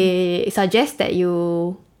 So they suggest that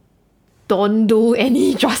you don't do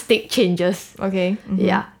any drastic changes. Okay.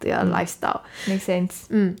 Yeah, to your lifestyle. Makes sense.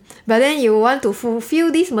 But then you want to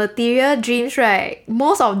fulfill these material dreams, right?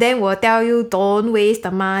 Most of them will tell you don't waste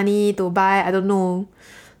the money to buy, I don't know,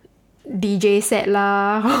 DJ set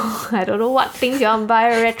lah. I don't know what things you want to buy.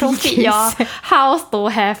 Retrofit your house to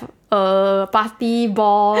have a party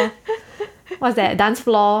ball. What's that? Dance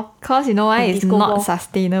floor. Cause you know why it's not ball.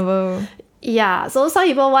 sustainable. Yeah, so some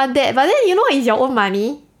people want that. But then you know it's your own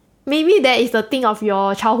money. Maybe that is the thing of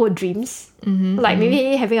your childhood dreams. Like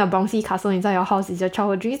maybe having a bouncy castle inside your house is your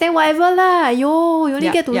childhood dreams. Then whatever lah. You only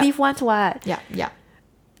get to live once what. Yeah.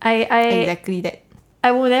 I Exactly that. I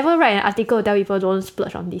will never write an article tell people don't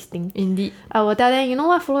splurge on this thing. Indeed. I will tell them, you know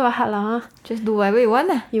what, follow your heart lah. Huh? Just do whatever you want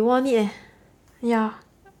lah. You want it Yeah.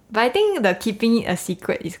 But I think the keeping it a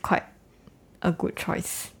secret is quite a good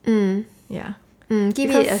choice. Yeah. Keep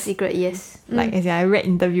it a secret, yes. Like as in, I read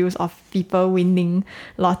interviews of people winning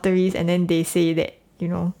lotteries and then they say that, you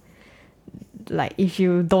know, like if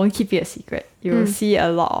you don't keep it a secret, you will see a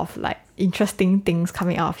lot of like interesting things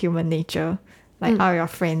coming out of human nature. Like out of your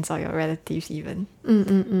friends or your relatives even.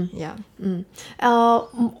 Yeah.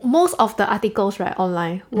 Most of the articles right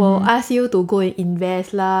online will ask you to go and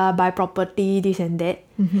invest lah, buy property, this and that.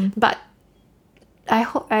 But I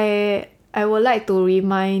would like to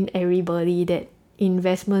remind everybody that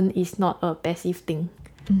investment is not a passive thing.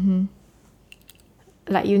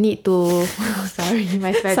 Like you need to sorry,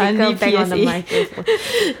 my spectacle bang on the microphone.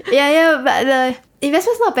 Yeah, but the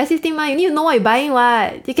investment's not a passive thing, man. You need to know what you're buying,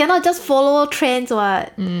 what. You cannot just follow trends,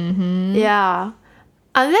 what. Yeah.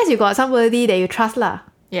 Unless you got somebody that you trust, lah.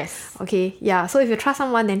 Yes. Okay, yeah. So if you trust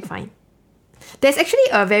someone, then fine. There's actually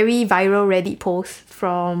a very viral Reddit post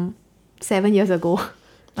from 7 years ago.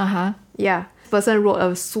 Yeah. Person wrote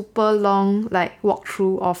a super long like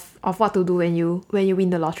walkthrough of what to do when you win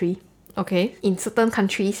the lottery. Okay. In certain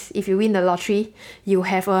countries, if you win the lottery, you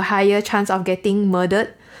have a higher chance of getting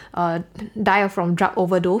murdered, die from drug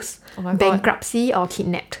overdose, Oh my God. bankruptcy, or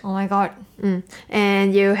kidnapped. Oh my God.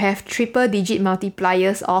 And you have triple digit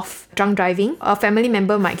multipliers of drunk driving. A family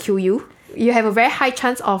member might kill you. You have a very high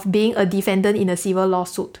chance of being a defendant in a civil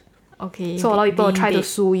lawsuit. Okay. So a lot of people will try to dead.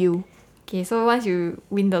 sue you. Okay, so once you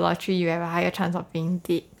win the lottery, you have a higher chance of being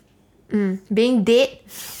dead. Being dead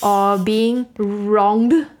or being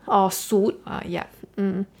wronged or sued. Yeah.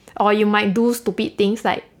 Or you might do stupid things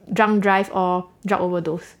like drunk drive or drug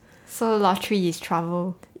overdose. So lottery is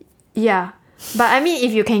trouble. Yeah. But I mean,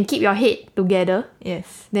 if you can keep your head together,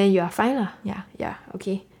 Yes. then you are fine lah. Yeah. Yeah,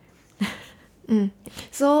 okay.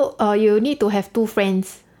 So you need to have two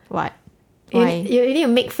friends. What? You, Why? you need to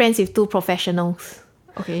make friends with two professionals.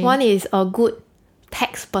 Okay. One is a good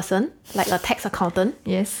tax person, like a tax accountant,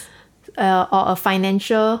 Yes. or a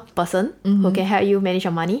financial person who can help you manage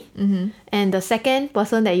your money. And the second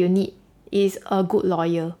person that you need is a good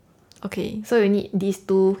lawyer. Okay. So you need these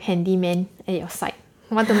two handymen at your side.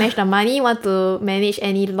 Want to manage the money, want to manage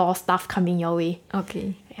any law stuff coming your way.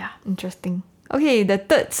 Okay. Yeah. Interesting. Okay, the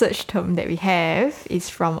third search term that we have is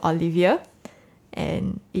from Olivia.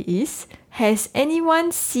 And it is, has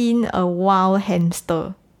anyone seen a wild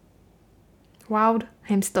hamster? Wild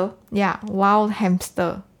hamster. Yeah, wild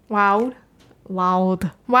hamster. Wild. Wild.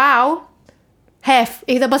 Wow. Have.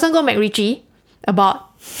 If the person go MacRitchie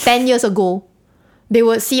about 10 years ago, they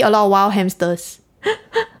would see a lot of wild hamsters.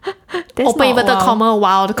 That's Open not inverted wild. comma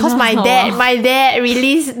wild. Because That's not wild. my dad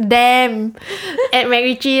released them at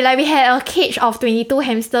MacRitchie. Like we had a cage of 22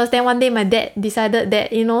 hamsters. Then one day my dad decided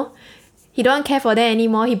that, you know, he don't care for them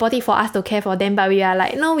anymore. He bought it for us to care for them, but we are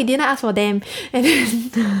like, no, we didn't ask for them. And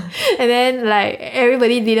then like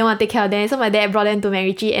everybody didn't want to take care of them. So my dad brought them to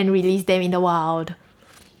MacRitchie and released them in the wild.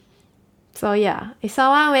 So yeah, if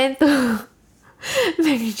someone went to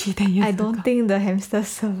MacRitchie 10 years I ago. don't think the hamster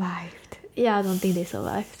survived. Yeah, I don't think they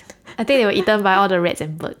survived. I think they were eaten by all the rats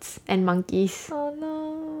and birds and monkeys. Oh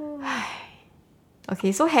no.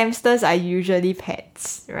 Okay, so hamsters are usually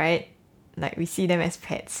pets, right? Like we see them as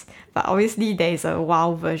pets. But obviously there is a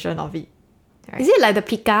wild version of it. Right? Is it like the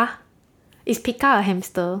pika? Is pika a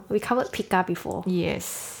hamster? We covered pika before.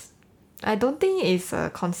 Yes. I don't think it's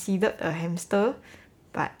considered a hamster,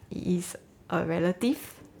 but it is a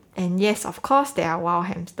relative. And yes, of course, there are wild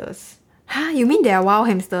hamsters. Huh? You mean there are wild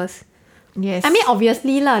hamsters? Yes. I mean,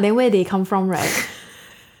 obviously lah. Then where they come from, right?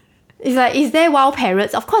 It's like, is there wild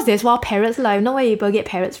parrots? Of course, there's wild parrots lah. You know where people get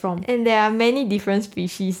parrots from? and there are many different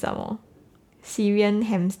species some more. Syrian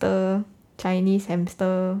hamster, Chinese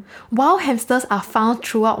hamster. Wild hamsters are found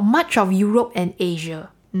throughout much of Europe and Asia.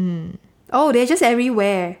 Oh, they're just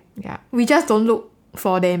everywhere. Yeah. We just don't look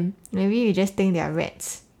for them. Maybe we just think they are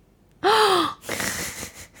rats.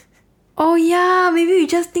 Oh yeah, maybe we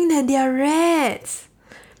just think that they are rats.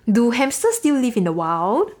 Do hamsters still live in the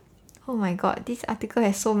wild? Oh my god, this article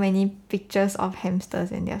has so many pictures of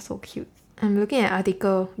hamsters and they are so cute. I'm looking at an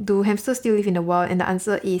article. Do hamsters still live in the wild? And the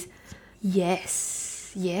answer is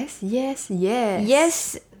yes. Yes, yes, yes.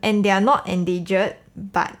 Yes, and they are not endangered,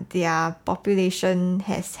 but their population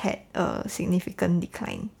has had a significant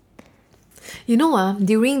decline. You know,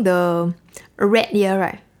 during the rat year,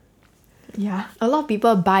 right? Yeah. A lot of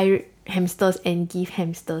people buy hamsters and give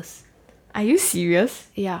hamsters. Are you serious?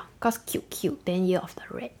 Yeah, cause cute, then year of the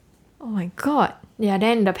rat. Oh my god. Yeah,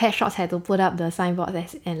 then the pet shops had to put up the signboard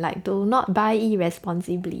and like, do not buy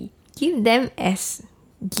irresponsibly. Give them as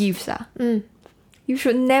gifts. You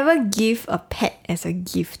should never give a pet as a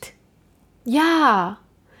gift. Yeah.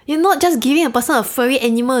 You're not just giving a person a furry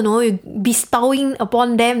animal, no. You're bestowing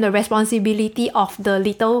upon them the responsibility of the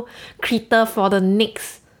little critter for the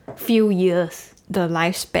next few years. The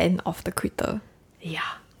lifespan of the critter.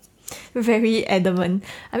 Yeah. Very adamant.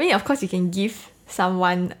 I mean, of course, you can give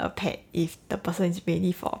someone a pet if the person is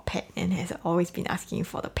ready for a pet and has always been asking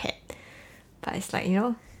for the pet. But it's like,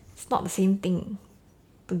 it's not the same thing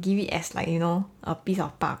to give it as like, a piece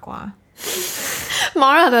of 八卦.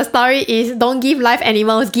 Moral of the story is don't give live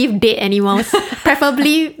animals, give dead animals.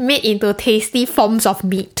 Preferably made into tasty forms of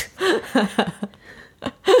meat.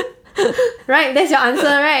 Right? That's your answer,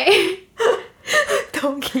 right?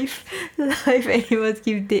 Don't give live animals,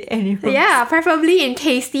 give dead animals. Yeah, preferably in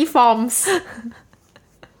tasty forms.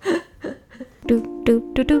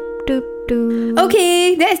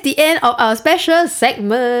 Okay, that's the end of our special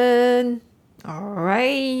segment.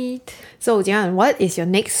 Alright. So, Jian, what is your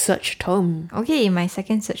next search term? Okay, my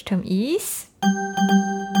second search term is...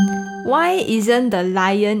 Why isn't the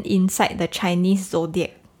lion inside the Chinese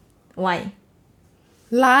zodiac? Why?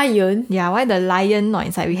 Lion. Yeah, why the lion not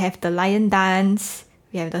inside? We have the lion dance,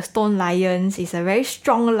 We have the stone lions. It's a very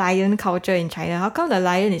strong lion culture in China. How come the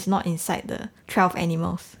lion is not inside the 12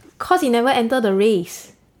 animals? Cause he never entered the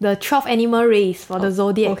race. The 12 animal race for the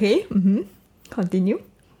zodiac. Okay. Continue.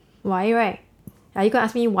 Why, right? Are you gonna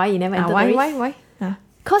ask me why he never entered the race? Why?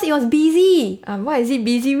 Cause it was busy. What is it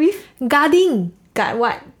busy with? Guarding. Guard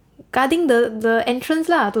what? Guarding the entrance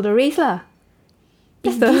lah, to the race lah.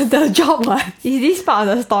 It's the job what? Is this part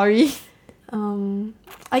of the story?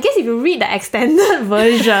 I guess if you read the extended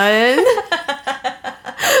version,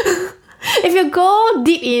 if you go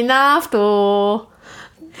deep enough to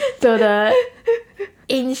the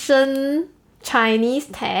ancient Chinese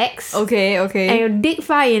text, Okay. and you dig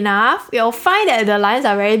far enough, you'll find that the lions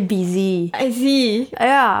are very busy. I see.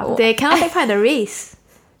 Yeah, they cannot take part in the race.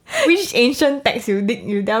 Which ancient text you dig,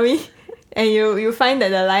 you tell me? And you find that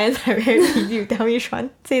the lions are very busy. You tell me which one.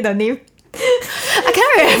 Say the name. I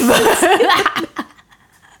can't remember.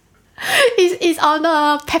 It's on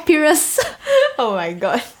the papyrus. Oh my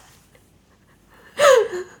god.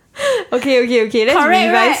 Okay. Let's Correct,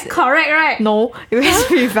 revise. right? Correct, right? No,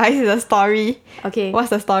 let's revise the story. Okay. What's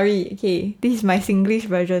the story? Okay, this is my Singlish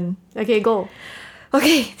version. Okay, go.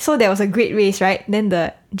 Okay, so there was a great race, right? Then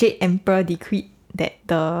the Jade Emperor decreed that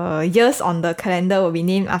the years on the calendar will be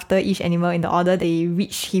named after each animal in the order they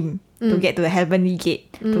reach him to get to the heavenly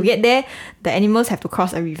gate. To get there, the animals have to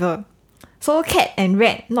cross a river. So cat and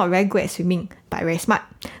rat, not very good at swimming, but very smart.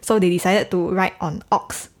 So they decided to ride on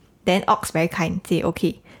ox. Then ox very kind, say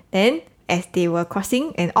okay. Then as they were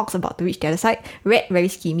crossing and ox about to reach the other side, rat very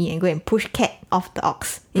schemy and go and push cat off the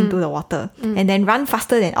ox into the water. And then run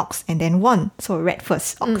faster than ox and then won. So rat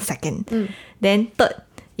first, ox second. Then third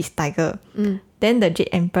is tiger. Then the Jade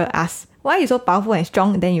Emperor asked, why are you so powerful and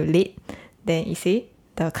strong? Then you late. Then he say,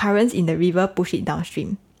 the currents in the river push it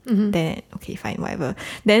downstream. Then, okay, fine, whatever.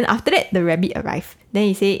 Then after that, the rabbit arrived. Then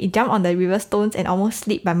he say, it jumped on the river stones and almost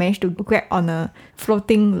slipped, but managed to grab on a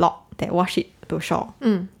floating log that washed it to shore.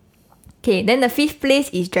 Okay, then the fifth place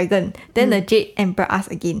is dragon. Then the Jade Emperor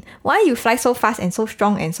asked again, why you fly so fast and so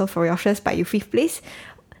strong and so ferocious, but you fifth place?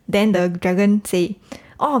 Then the dragon say,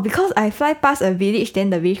 oh, because I fly past a village,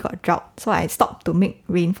 then the village got drought, so I stopped to make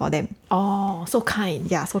rain for them. Oh, so kind.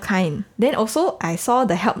 Yeah, so kind. Then also, I saw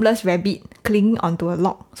the helpless rabbit clinging onto a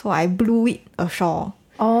log, so I blew it ashore.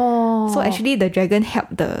 Oh. So actually, the dragon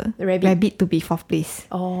helped the rabbit to be fourth place.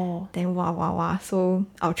 Oh. Then wow, so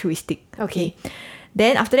altruistic. Okay.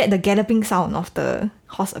 Then after that, the galloping sound of the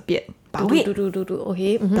horse appeared. But wait,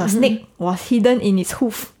 Okay. the snake was hidden in its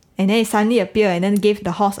hoof. And then it suddenly appeared and then gave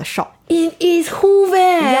the horse a shock. In its hoof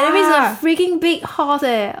That means Yeah. a freaking big horse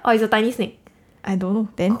Or it's a tiny snake. I don't know.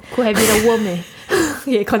 Then Could have been a worm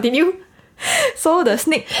Okay, continue. so the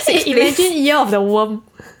snake sixth place. Imagine year of the worm.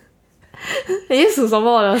 你是属什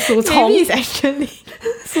么的？属虫。 Maybe it's actually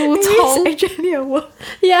属 maybe 虫。 it's actually a worm.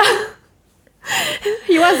 Yeah.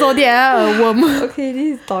 You want zodiac a worm. Okay,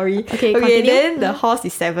 this is story. Okay, continue. Then the horse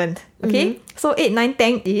is seventh. Okay, so 8, 9,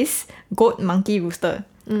 10 is goat, monkey, rooster.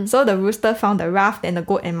 So the rooster found the raft, and the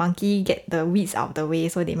goat and monkey get the weeds out of the way,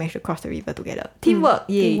 so they managed to cross the river together. Teamwork,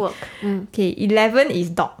 yay. Teamwork. Okay, 11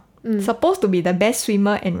 is dog. Supposed to be the best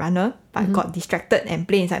swimmer and runner, but got distracted and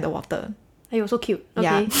play inside the water. Hey, so cute. Okay.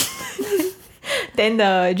 Yeah. Then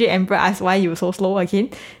the Jade Emperor asked why you so slow again.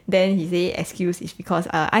 Then he say excuse is because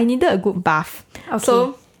I needed a good bath. Okay.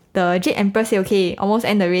 So the Jade Emperor say okay, almost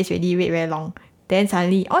end the race already, wait very long. Then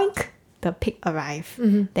suddenly oink, the pig arrived.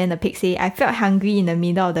 Then the pig say I felt hungry in the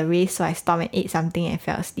middle of the race, so I stopped and ate something and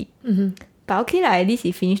fell asleep. But okay lah, at least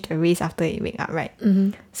he finished the race after he wake up, right?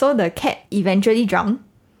 So the cat eventually drowned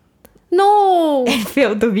No. and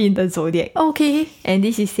failed to be in the zodiac. Okay. And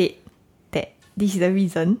this is said that this is the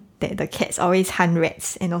reason that the cats always hunt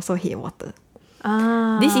rats and also hate water.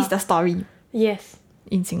 This is the story Yes.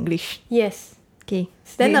 in Singlish. Yes. Okay.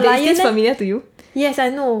 Then the Is lion this eh? familiar to you? Yes, I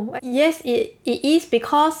know. Yes, it is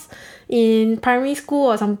because in primary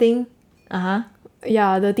school or something,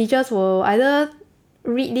 yeah, the teachers will either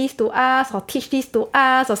read this to us or teach this to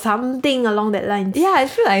us or something along that lines. Yeah, I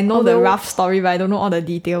feel like I know Or the we'll- rough story, but I don't know all the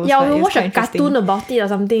details. Yeah, but we'll it's watch quite a interesting. cartoon about it or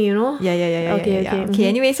something, you know? Yeah. Okay, yeah. okay. Okay,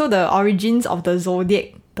 anyway, so the origins of the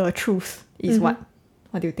zodiac, the truth, is what?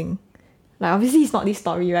 What do you think? Like, obviously, it's not this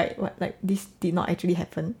story, right? What, like, this did not actually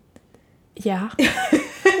happen. Yeah.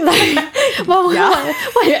 Like,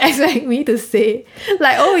 what you expect me to say?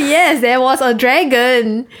 Like, oh yes, there was a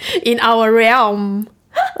dragon in our realm.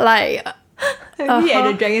 Like, Maybe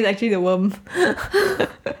the dragon is actually the worm.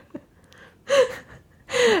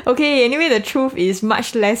 Okay, anyway, the truth is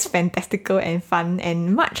much less fantastical and fun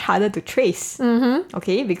and much harder to trace.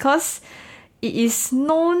 Okay, because it is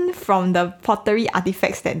known from the pottery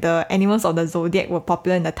artifacts that the animals of the zodiac were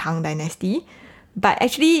popular in the Tang Dynasty. But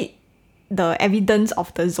actually, the evidence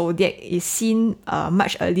of the zodiac is seen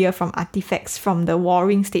much earlier from artifacts from the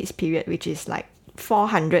Warring States period, which is like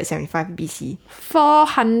 475 BC.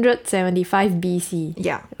 475 BC.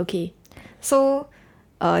 Yeah. Okay. So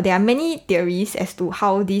there are many theories as to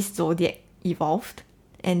how this zodiac evolved.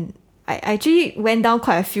 And I actually went down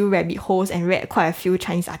quite a few rabbit holes and read quite a few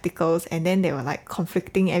Chinese articles, and then there were like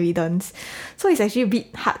conflicting evidence. So it's actually a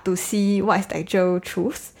bit hard to see what is the actual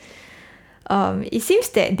truth. It seems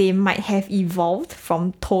that they might have evolved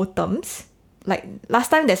from totems. Like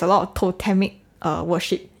last time there's a lot of totemic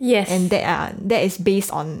worship. Yes. And that is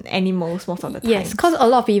based on animals most of the time. Yes, because a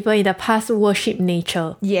lot of people in the past worship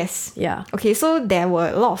nature. Yes. Yeah. Okay, so there were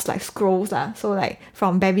a lot of like scrolls. So like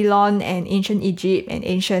from Babylon and ancient Egypt and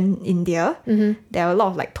ancient India, there are a lot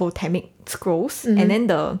of like totemic scrolls. And then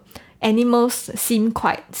the animals seem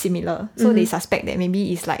quite similar. So they suspect that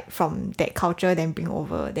maybe it's like from that culture then bring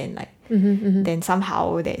over, then like then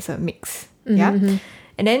somehow there's a mix. Yeah.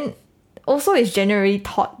 And then also it's generally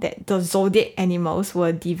thought that the zodiac animals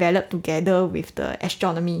were developed together with the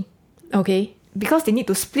astronomy. Okay. Because they need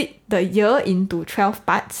to split the year into 12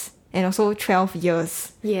 parts and also 12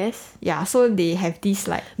 years. Yes. Yeah, so they have this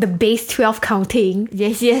like... The base 12 counting.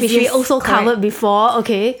 Yes, which we also covered before.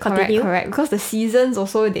 Okay, continue. Correct. Because the seasons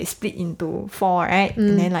also, they split into 4, right?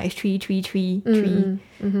 And then like 3, 3, 3,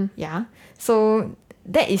 3. Yeah. So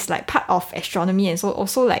that is like part of astronomy, and so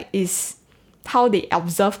also like is how they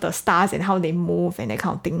observe the stars and how they move and that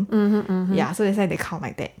kind of thing. Yeah, so that's why they count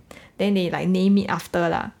like that. Then they like name it after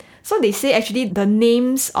lah. So they say actually the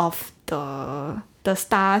names of the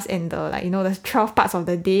stars and the like, you know, the 12 parts of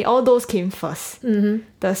the day, all those came first. The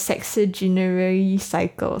sexagenary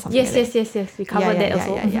cycle or something like that. Yes. We covered that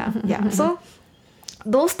also. Yeah. So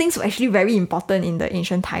those things were actually very important in the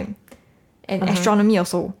ancient time. And astronomy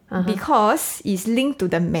also. Because it's linked to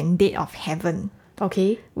the mandate of heaven.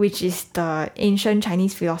 Okay. Which is the ancient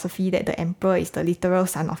Chinese philosophy that the emperor is the literal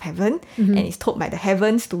son of heaven and is told by the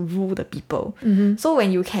heavens to rule the people. So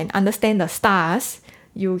when you can understand the stars,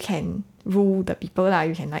 you can rule the people lah.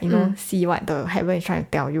 You can like, you know, see what the heaven is trying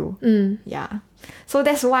to tell you. Yeah. So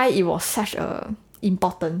that's why it was such a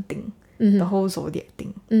important thing. The whole zodiac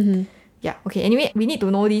thing. Yeah, okay. Anyway, we need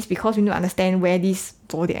to know this because we need to understand where this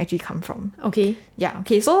zodiac actually come from. Okay. Yeah,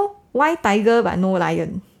 okay. So why tiger but no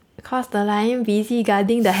lion? Because the lion busy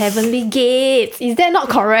guarding the heavenly gates. Is that not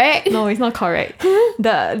correct? No, it's not correct.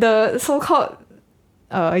 The so-called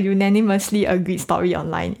unanimously agreed story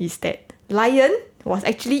online is that lion was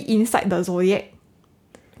actually inside the zodiac.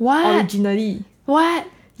 What? Originally. What?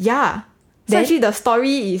 Yeah. So Then? actually the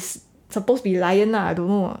story is supposed to be lion lah. I don't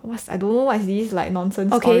know what is this like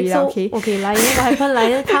nonsense story lah. Okay, lion. What happened?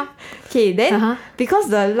 Lion come. Okay, then because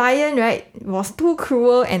the lion, right, was too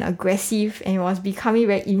cruel and aggressive and it was becoming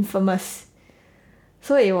very infamous.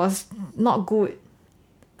 So it was not good.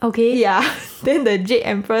 Okay. Yeah. Then the Jade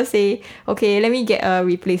Emperor say, okay, let me get a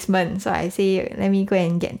replacement. So I say, let me go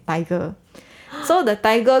and get tiger. So the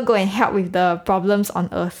tiger go and help with the problems on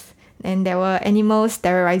earth. And there were animals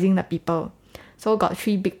terrorizing the people. So got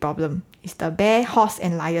 3 big problems. It's the bear, horse,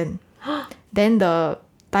 and lion. Then the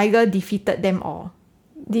tiger defeated them all.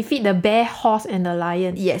 Defeat the bear, horse, and the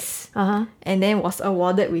lion. Yes. And then was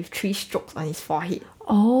awarded with 3 strokes on his forehead.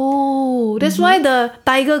 Oh, that's why the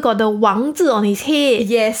tiger got the Wang字on his head.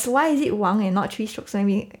 Yes. Why is it Wang and not 3 strokes? Let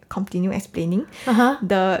me continue explaining.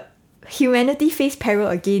 The humanity faced peril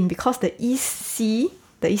again because the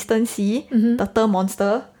Eastern Sea, turtle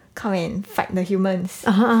monster, come and fight the humans.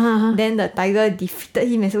 Then the tiger defeated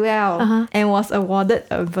him as well and was awarded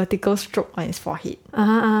a vertical stroke on his forehead,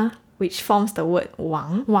 which forms the word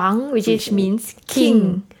Wang. Wang, which means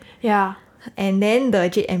king. Yeah. And then the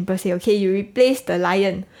Jade Emperor say, okay, you replace the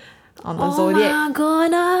lion on the zodiac. Oh my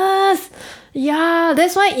goodness. Yeah,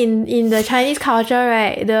 that's why in the Chinese culture,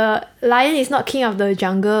 right, the lion is not king of the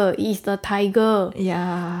jungle, it's the tiger.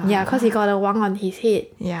 Yeah. Yeah, because he got a Wang on his head.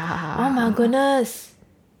 Yeah. Oh my goodness.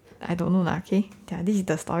 I don't know lah, okay? Yeah, this is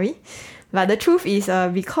the story. But the truth is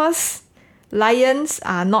because lions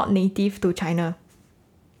are not native to China.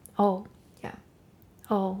 Oh. Yeah.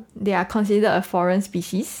 Oh. They are considered a foreign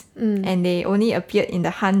species and they only appeared in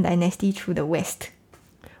the Han Dynasty through the West.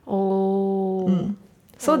 Oh.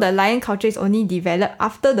 So the lion culture is only developed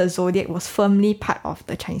after the zodiac was firmly part of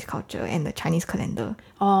the Chinese culture and the Chinese calendar.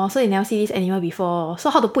 Oh, so they never see this animal before.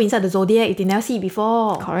 So how to put inside the zodiac if they never see it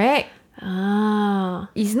before? Correct.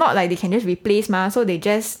 It's not like they can just replace so they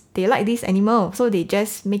like this animal, so they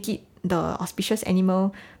just make it the auspicious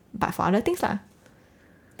animal but for other things lah.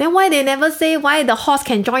 Then why they never say why the horse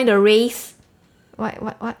can join the race?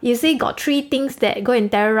 What? You say got 3 things that go and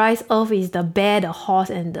terrorize Earth is the bear, the horse,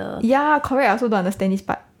 and the... Yeah, correct. I also don't understand this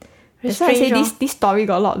part. That's why I say this story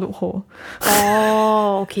got a lot of loophole.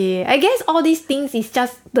 Oh, okay. I guess all these things is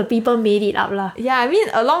just the people made it up lah. Yeah, I mean,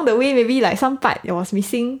 along the way, maybe like some part it was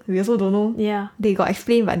missing. We also don't know. Yeah. They got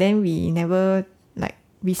explained, but then we never like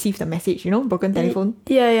received the message, broken telephone.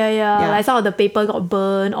 Yeah. Like some of the paper got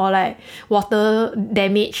burned or like water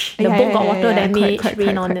damage. The book got water damage,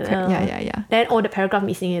 rain on it. Yeah. Then all the paragraph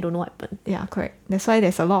missing, you don't know what happened. Yeah, correct. That's why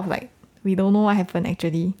there's a lot of like, we don't know what happened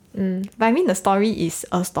actually. But I mean, the story is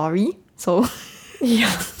a story, so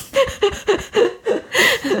yeah.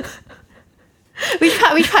 Which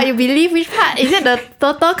part you believe? Which part? Is it the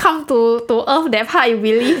turtle come to Earth, that part you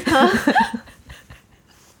believe? Huh?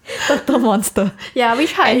 turtle monster. Yeah,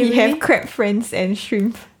 which part and you he believe? have crab friends and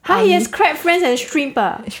shrimp. He has crab friends and shrimp.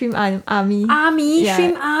 Shrimp army. Yeah.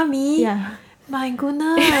 Shrimp army. Yeah. My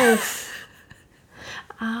goodness.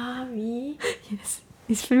 Army. Yes.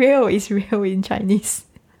 It's real in Chinese.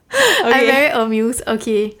 Okay. I'm very amused.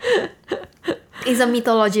 Okay. It's a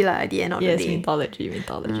mythology at the end of the day. Yes,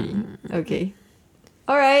 mythology. Okay.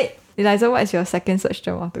 Alright. Eliza, what is your second search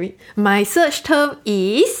term of the week? My search term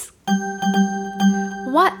is...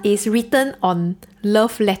 What is written on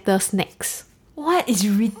love letter snacks? What is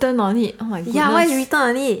written on it? Oh my goodness. Yeah, what is written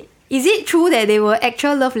on it? Is it true that they were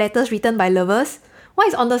actual love letters written by lovers? What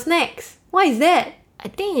is on the snacks? What is that? I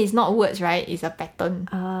think it's not words, right? It's a pattern.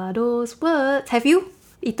 Those words. Have you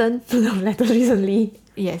eaten love letters recently?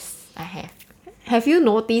 Yes, I have. Have you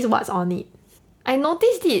noticed what's on it? I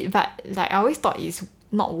noticed it, but like I always thought it's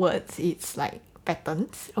not words, it's like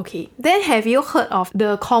patterns. Okay. Then have you heard of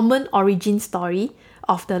the common origin story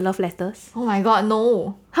of the love letters? Oh my god,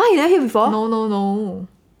 no. Huh? You never hear before? No.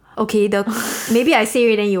 Okay, maybe I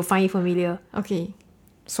say it then you'll find it familiar. Okay.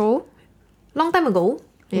 So, long time ago,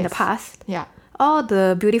 in the past, yeah, all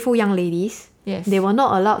the beautiful young ladies, yes, they were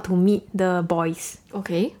not allowed to meet the boys.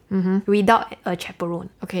 Okay. Without a chaperone.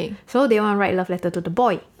 Okay. So they want to write love letter to the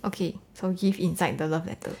boy. Okay. So give inside the love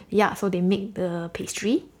letter. Yeah, so they make the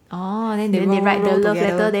pastry. Oh, then they write the love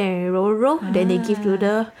together. letter, then roll. Then they give to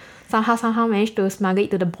the... Somehow manage to smuggle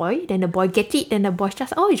it to the boy. Then the boy gets it. Then the boy's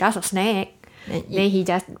just, oh, it's just a snack. Then he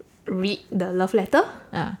just read the love letter.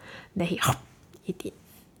 Then he eat it.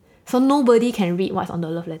 So nobody can read what's on the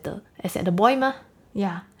love letter except the boy ma.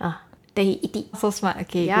 Yeah. Then he eat it. So smart.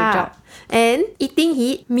 Okay, yeah. Good job. And eating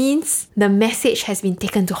it means the message has been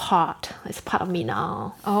taken to heart. It's part of me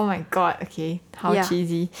now. Oh my god. Okay. How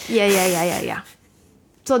cheesy. Yeah.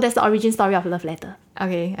 So that's the origin story of love letter.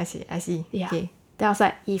 Okay, I see. Yeah. Okay. Then I was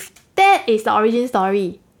like, if that is the origin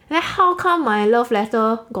story, then how come my love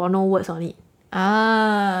letter got no words on it?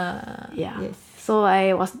 Yeah. Yes. So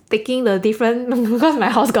I was taking the different because my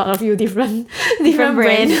house got a few different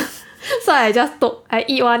brands. So I just I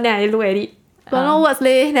eat one, then I look at it. Got no words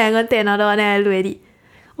leh. Then I go take another one, then I look at it.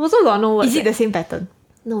 Also got no words. Is it the same pattern?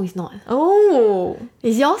 No, it's not. Oh.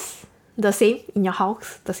 Is yours the same in your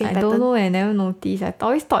house? The same pattern? I don't know. I never noticed. I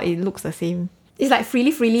always thought it looks the same. It's like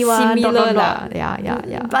freely one. Similar dot.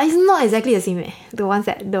 Yeah. But it's not exactly the same.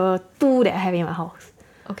 The two that I have in my house.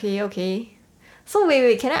 Okay. So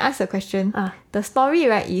wait. Can I ask a question? The story,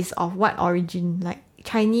 right, is of what origin? Like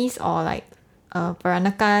Chinese or like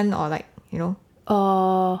Peranakan or like,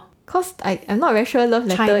 Cause I'm not very sure love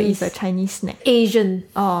letter Chinese. is a Chinese snack. Asian.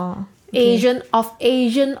 Oh. Okay.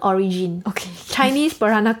 Asian origin. Okay. Chinese,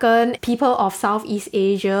 Peranakan, people of Southeast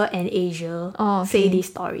Asia and Asia say this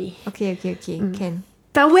story. Okay. Can.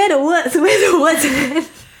 But where the words at?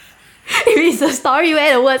 If it's a story,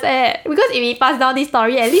 where the words at? Because if we pass down this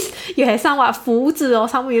story, at least you have somewhat 福字 or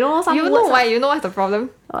some, some You words. know why? You know what's the problem?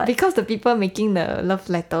 What? Because the people making the love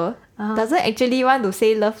letter doesn't actually want to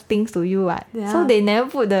say love things to you, right? Yeah. So they never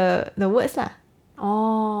put the words lah.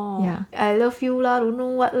 Oh. Yeah. I love you lah, don't know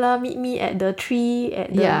what lah, meet me at the tree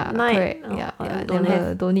at the night.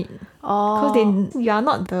 Correct. Don't need. Oh. Because you are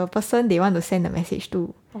not the person they want to send the message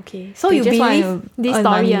to. Okay. So They you just believe want to this earn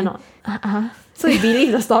story money. or not? So you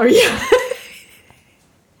believe the story?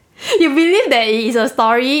 You believe that it is a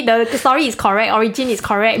story, the story is correct, origin is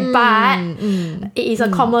correct, but it is a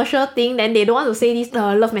commercial thing, then they don't want to say this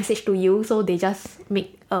love message to you, so they just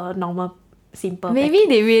make a normal, simple Maybe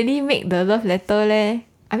they really make the love letter leh.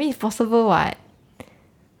 I mean, it's possible what?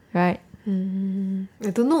 Right? I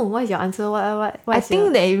don't know. What is your answer? What I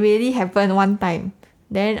think that it really happened one time.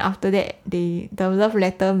 Then after that, the love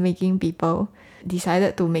letter making people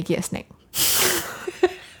decided to make it a snack.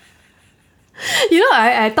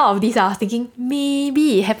 I thought of this. I was thinking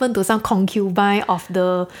maybe it happened to some concubine of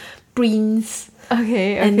the prince.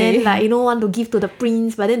 Okay. And then like, want to give to the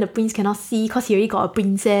prince, but then the prince cannot see because he already got a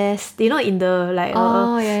princess. In the like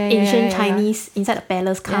ancient Chinese inside the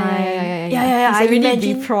palace kind. Yeah. I It's already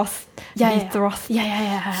imagine. betrothed.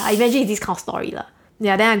 I imagine it's this kind of story lah.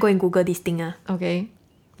 Yeah, then I go and Google this thing. Okay.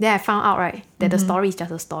 Then I found out right that the story is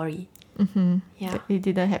just a story. Yeah. It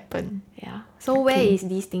didn't happen. Yeah. So where is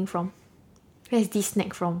this thing from? Where is this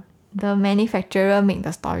snack from? The manufacturer made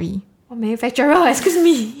the story. What manufacturer? Excuse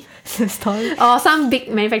me. The story. Or some big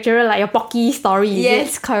manufacturer like your Pocky story.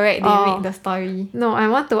 Yes, correct. They Oh. made the story. No, I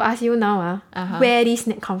want to ask you now. Where this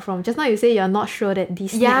snack come from? Just now you say you're not sure that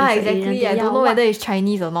this snack Yeah, is exactly. Asian. I don't know whether it's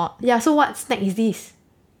Chinese or not. Yeah, so what snack is this?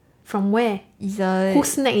 From where? It's a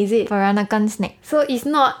Whose snack is it? Peranakan snack. So it's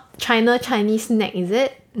not Chinese snack, is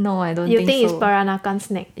it? No, I don't You think think so. it's Peranakan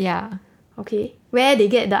snack? Yeah. Okay. Where they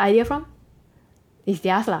get the idea from? It's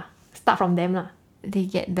theirs lah. Start from them lah. They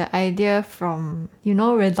get the idea from,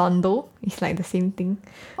 Redondo? It's like the same thing.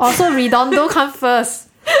 Also, Redondo come first.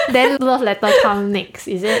 Then love letter come next,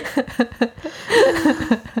 is it?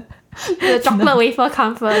 The chocolate wafer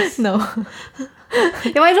come first. No.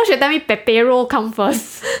 Why don't you tell me Pepero come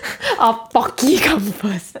first? Or Pocky come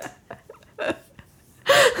first?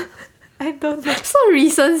 I don't know. So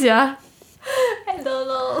recent, yeah. I don't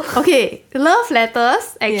know. Okay, love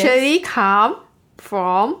letters actually come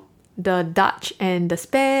from the Dutch and the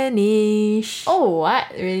Spanish. Oh, what?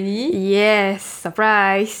 Really? Yes,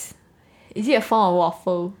 surprise. Is it a form of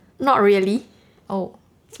waffle? Not really. Oh.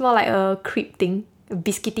 It's more like a crepe thing, a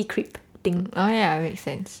biscuity crepe thing. Oh, yeah, makes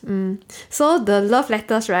sense. So the love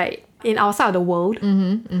letters, right, in outside of the world,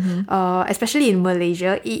 especially in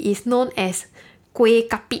Malaysia, it is known as kueh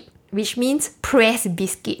kapit, which means pressed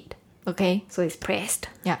biscuit. Okay. So it's pressed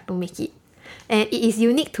Yeah. to make it. And it is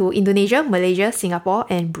unique to Indonesia, Malaysia, Singapore,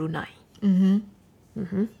 and Brunei.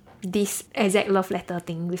 This exact love letter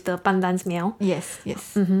thing with the pandan smell, Yes. it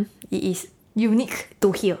is Unique.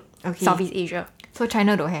 to here, Okay. Southeast Asia. So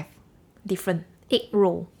China don't have. Different. Egg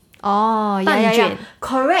roll. Oh, yeah. Tanjuan.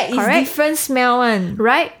 Correct. It's Correct. different smell one.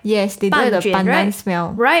 Right? Yes, they do have the Tanjuan, pandan right? smell.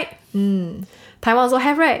 Right? Taiwan also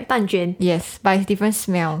have, right? 蛋卷. Yes, but it's different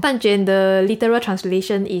smell. 蛋卷, the literal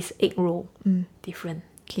translation is egg roll. Different.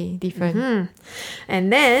 Okay, different.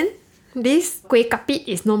 And then, this kueh kapit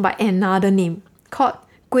is known by another name called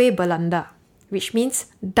kueh Belanda, which means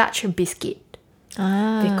Dutch biscuit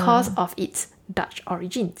because of its Dutch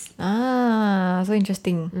origins. So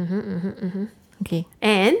interesting. Okay.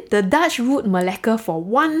 And the Dutch ruled Malacca for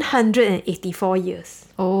 184 years.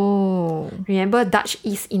 Oh. Remember Dutch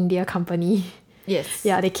East India Company? Yes.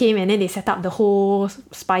 Yeah, they came and then they set up the whole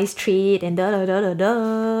spice trade and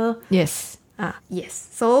da. Yes. Yes.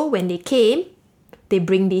 So when they came, they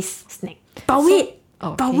bring this snack. But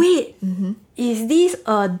wait! Is this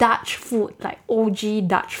a Dutch food? Like OG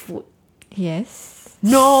Dutch food? Yes.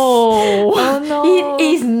 No! Oh no. It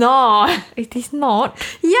is not! It is not.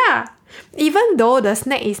 Yeah! Even though the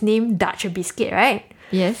snack is named Dutch biscuit, right?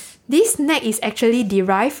 Yes. This snack is actually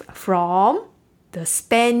derived from the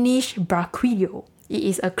Spanish barquillo. It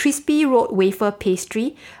is a crispy rolled wafer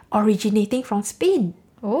pastry originating from Spain.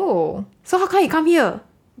 Oh. So how come it come here?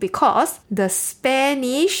 Because the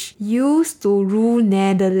Spanish used to rule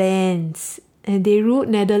Netherlands. And they ruled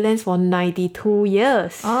Netherlands for 92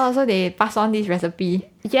 years. Oh, so they pass on this recipe.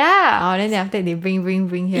 Yeah. Oh, then after they bring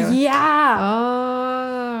here. Yeah.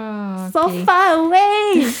 Oh. So okay. far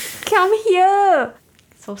away. Come here.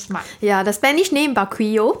 So smart. Yeah, the Spanish name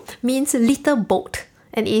barquillo means little boat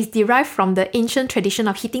and is derived from the ancient tradition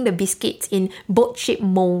of heating the biscuits in boat-shaped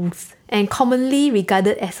molds and commonly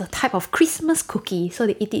regarded as a type of Christmas cookie. So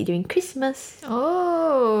they eat it during Christmas.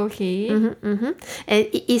 Oh, okay. And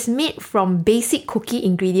it is made from basic cookie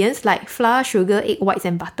ingredients like flour, sugar, egg whites,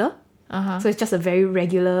 and butter. So it's just a very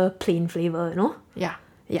regular plain flavor, you know? Yeah.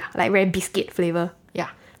 Yeah, like very biscuit flavor. Yeah.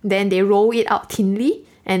 Then they roll it out thinly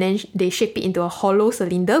and then they shape it into a hollow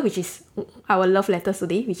cylinder, which is our love letters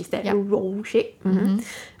today, which is that roll shape.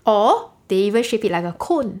 Or they even shape it like a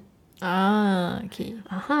cone. Okay.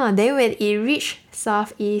 Then when it reach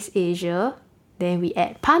Southeast Asia, then we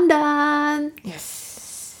add pandan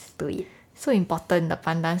Yes. to it. So important, the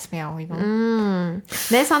pandan smell, you know.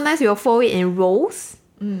 Then sometimes we'll fold it in rolls.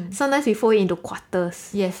 Sometimes we fold it into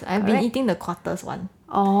quarters. Yes, I've been eating the quarters one.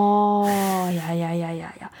 Oh,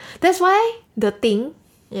 yeah. That's why the thing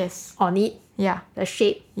Yes. on it, Yeah. the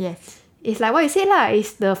shape, Yes. it's like what you said lah.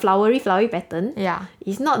 It's the flowery pattern. Yeah.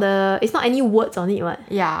 It's not any words on it, what?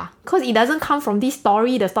 Yeah. Because it doesn't come from this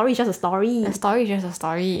story. The story is just a story. The story is just a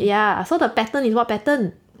story. Yeah. So the pattern is what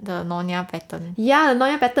pattern? The Nonya pattern. Yeah, the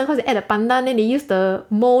Nonya pattern. Because they add the pandan, then they use the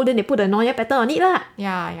mold, then they put the Nonya pattern on it lah.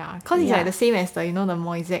 Yeah. Because it's like the same as the, the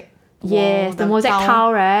mosaic. Yes, the mosaic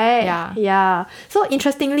tile, right? Yeah. Yeah. So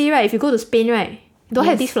interestingly, right, if you go to Spain, right, don't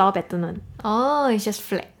have this flower pattern one. Oh, it's just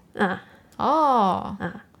flat. Ah. Oh.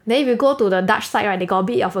 Then if you go to the Dutch side, right, they got a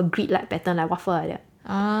bit of a grid-like pattern, like waffle like that.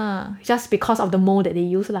 Ah. Just because of the mold that they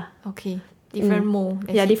use lah. Okay. Different mold.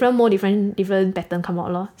 Yeah, different mold, different pattern come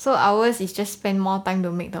out lor. So ours is just spend more time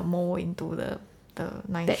to make the mold into the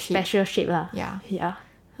nice That shape. special shape lah. Yeah. Yeah.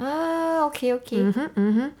 Ah, okay.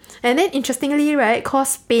 And then interestingly, right,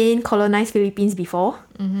 cause Spain colonized Philippines before,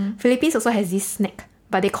 Philippines also has this snack,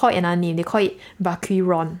 but they call it another name. They call it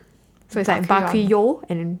bakuiron. So it's like bakuyo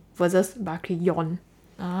and versus bakuyon.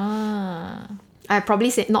 Ah. I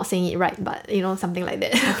probably not saying it right, but you know, something like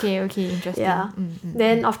that. Okay, interesting. Yeah.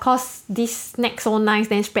 Then of course this snack so nice,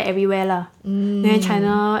 then spread everywhere lah. Then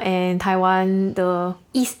China and Taiwan, the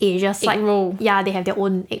East Asia side, roll. yeah, they have their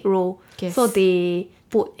own egg roll. Yes. So they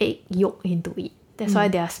put egg yolk into it. That's why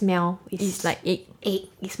their smell It's like egg.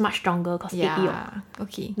 egg is much stronger because egg yolk.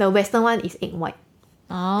 Okay. The Western one is egg white.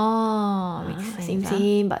 Oh, makes sense.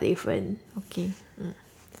 Same but different. Okay. Okay.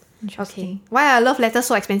 Interesting. Why are love letters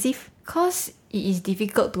so expensive? Cause it is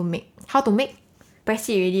difficult to make. How to make? Press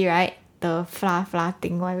it already, right? The flour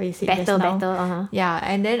thing, whatever you said just now. Better. Yeah,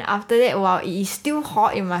 and then after that, while it is still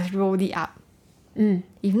hot, you must roll it up.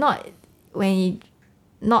 If not, when it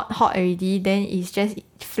not hot already, then it's just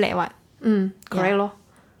flat what? Correct lor.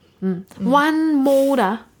 One mold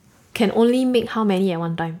can only make how many at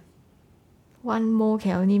one time? One mold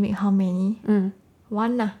can only make how many?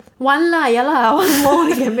 One lah. One lah, yeah lah. One mold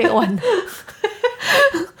you can make one.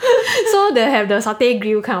 So they have the satay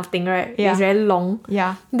grill kind of thing, right? Yeah. It's very long.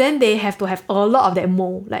 Yeah. Then they have to have a lot of that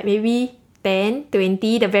mold. Like maybe 10,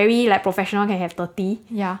 20. The very like professional can have 30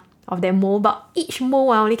 Yeah. of that mold. But each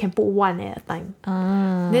mold only can put one at a time.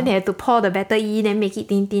 Then they have to pour the batter in, then make it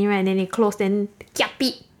thin, right? And then they close, then kiap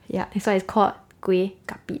it. Yeah. That's why it's called kueh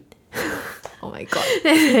kapit. Oh my god.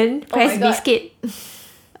 And then press my God. biscuit.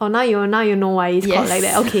 Oh, now you know why it's called Yes. like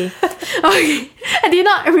that. Okay. Okay. I did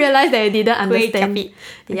not realize that I didn't understand. kapit.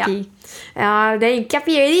 Yeah. Okay. Then you cap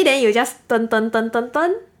it already, then you just turn.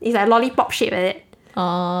 It's like lollipop shape like that.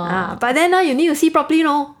 Oh. But then you need to see properly,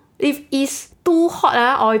 no? If it's too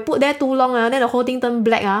hot or you put there too long, then the whole thing turn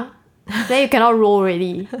black, then you cannot roll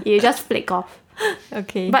already. You just flake off.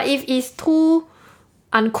 Okay. But if it's too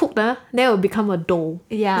uncooked, then it will become a dough.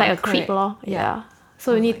 Yeah, Like a correct. crepe lor. Yeah.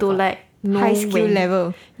 So you need to like know high skill when.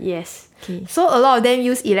 level. Yes. Okay. So a lot of them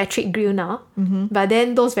use electric grill now. But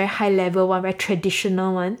then those very high level one, very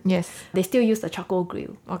traditional one, Yes. they still use the charcoal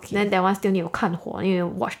grill. Okay. Then that one still need to 看火, you need to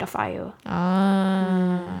watch the fire.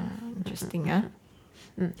 Interesting.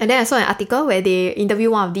 And then I saw an article where they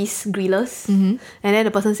interview one of these grillers. And then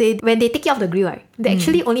the person said when they take it off the grill, right, they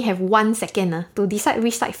actually only have 1 second to decide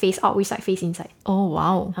which side face out, which side face inside. Oh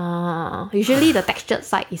wow. Usually the textured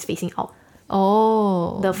side is facing out.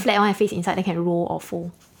 Oh. The flat one face inside, they can roll or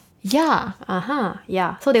fold. Yeah.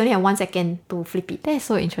 Yeah. So they only have 1 second to flip it. That's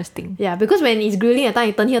so interesting. Yeah, because when it's grilling at time,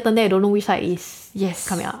 you turn here, turn there, you don't know which side is Yes.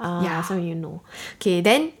 coming out. Yeah. So you know. Okay,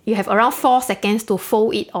 then you have around 4 seconds to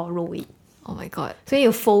fold it or roll it. Oh my god. So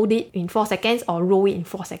you fold it in 4 seconds or roll it in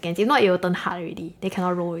 4 seconds. If not, it will turn hard already. They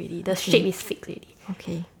cannot roll already. The shape is fixed already.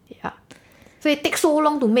 Okay. Yeah. So it takes so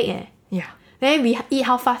long to make. Yeah. Then we eat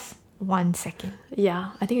how fast? 1 second. Yeah,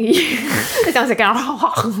 I think we eat 1 second.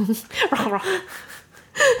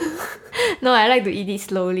 No, I like to eat it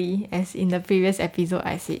slowly, as in the previous episode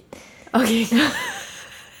I said. Okay.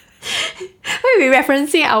 Why are we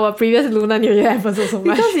referencing our previous Lunar New Year episode so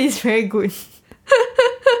much? Because it's very good.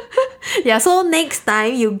 Yeah, so next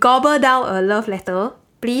time you gobble down a love letter,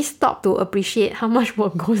 please stop to appreciate how much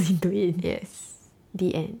work goes into it. Yes.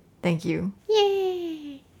 The end. Thank you.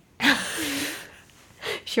 Yay!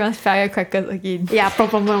 She wants firecrackers again. Yeah,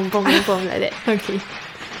 pom, like that. Okay.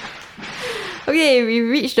 Okay, we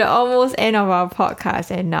reached the almost end of our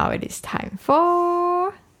podcast, and now it is time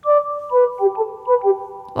for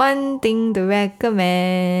one thing to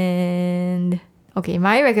recommend. Okay,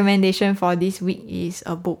 my recommendation for this week is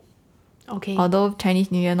a book. Okay. Although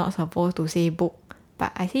Chinese New Year not supposed to say book,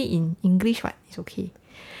 but I say in English, what? It's okay.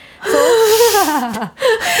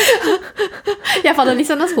 Yeah, for the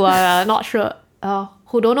listeners who are not sure,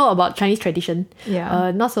 who don't know about Chinese tradition,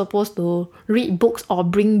 not supposed to read books or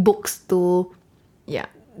bring books to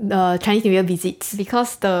Chinese New Year visits.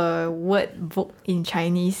 Because the word book in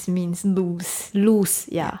Chinese means lose. Lose,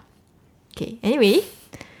 yeah. Okay, anyway.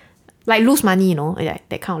 Like lose money, you know, like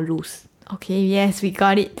that kind of lose. Okay, yes, we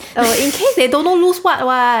got it. In case they don't know lose what,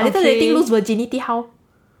 later they think lose virginity, how?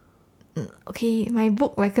 Okay, my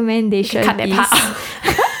book recommendation Cut that is... part.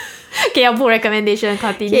 Okay, your book recommendation,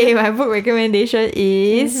 continue. Okay, my book recommendation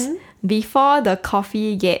is Before the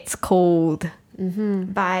Coffee Gets Cold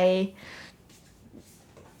by...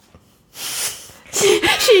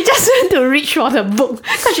 She just went to reach for the book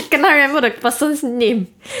because she cannot remember the person's name.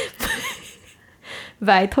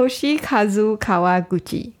 by Toshikazu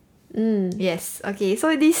Kawaguchi. Yes, okay,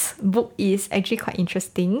 so this book is actually quite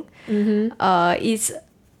interesting. It's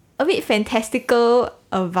a bit fantastical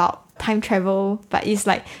about time travel, but it's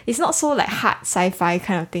not so like hard sci-fi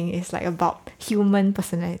kind of thing. It's like about human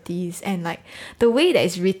personalities, and like the way that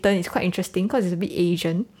it's written is quite interesting because it's a bit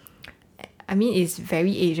Asian. I mean, it's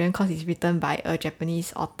very Asian because it's written by a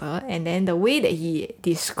Japanese author, and then the way that he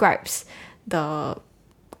describes the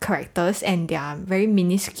characters and their very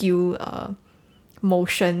minuscule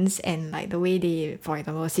motions, and like the way they, for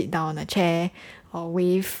example, sit down on a chair or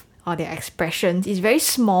wave, or their expressions is very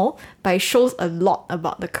small, but it shows a lot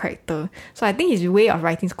about the character. So I think his way of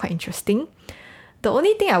writing is quite interesting. The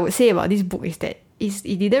only thing I would say about this book is that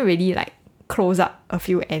it didn't really like close up a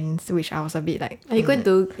few ends, which I was a bit like... Are you going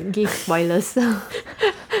to give spoilers? No,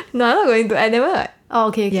 I'm not going to. I never... Oh,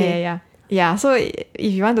 okay. Yeah, so if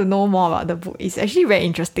you want to know more about the book, it's actually very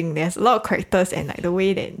interesting. There's a lot of characters, and like the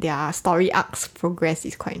way that their story arcs progress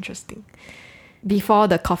is quite interesting. Before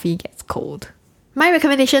the Coffee Gets Cold. My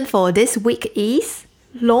recommendation for this week is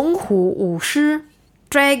龙虎武师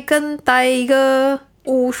Dragon Tiger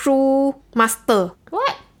Wushu Master.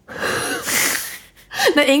 What?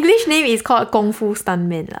 The English name is called Kung Fu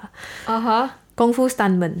Stuntman. Kung Fu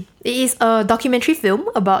Stuntman. It is a documentary film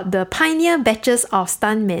about the pioneer batches of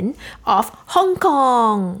stuntmen of Hong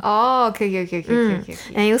Kong. Oh, okay.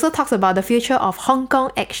 And it also talks about the future of Hong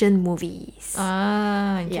Kong action movies.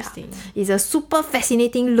 Interesting. Yeah. It's a super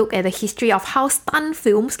fascinating look at the history of how stunt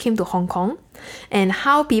films came to Hong Kong, and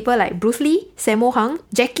how people like Bruce Lee, Sammo Hung,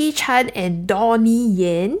 Jackie Chan, and Donnie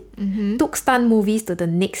Yen took stunt movies to the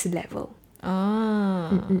next level.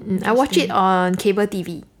 I watched it on cable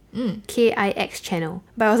TV. KIX channel,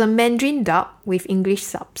 but it was a Mandarin dub with English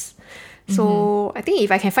subs. So I think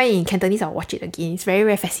if I can find it in Cantonese, I'll watch it again. It's very,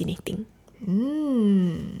 very fascinating.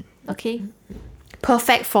 Okay.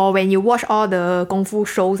 Perfect for when you watch all the Kung Fu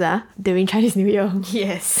shows during Chinese New Year.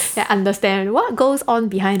 Yes. That understand what goes on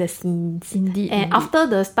behind the scenes. Indeed. And after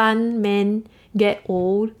the stunt men get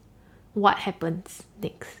old, what happens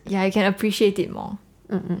next? Yeah, you can appreciate it more.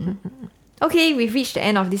 Okay, we've reached the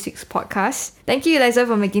end of this week's podcast. Thank you, Eliza,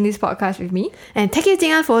 for making this podcast with me. And thank you,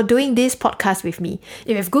 Jing-An, for doing this podcast with me.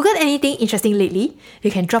 If you've Googled anything interesting lately, you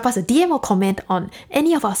can drop us a DM or comment on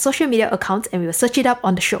any of our social media accounts, and we will search it up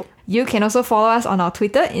on the show. You can also follow us on our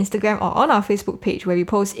Twitter, Instagram, or on our Facebook page, where we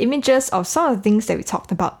post images of some of the things that we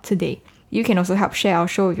talked about today. You can also help share our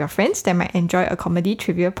show with your friends that might enjoy a comedy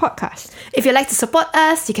trivia podcast. If you'd like to support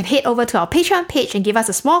us, you can head over to our Patreon page and give us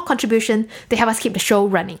a small contribution to help us keep the show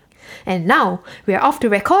running. And now, we are off to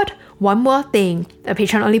record One More Thing, a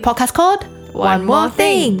Patreon-only podcast called One More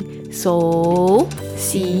Thing. So,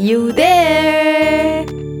 see you there!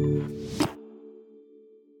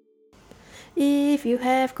 If you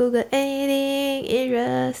have Googled anything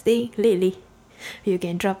interesting lately, you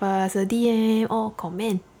can drop us a DM or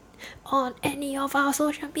comment on any of our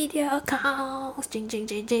social media accounts,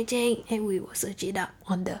 and we will search it up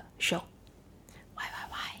on the show.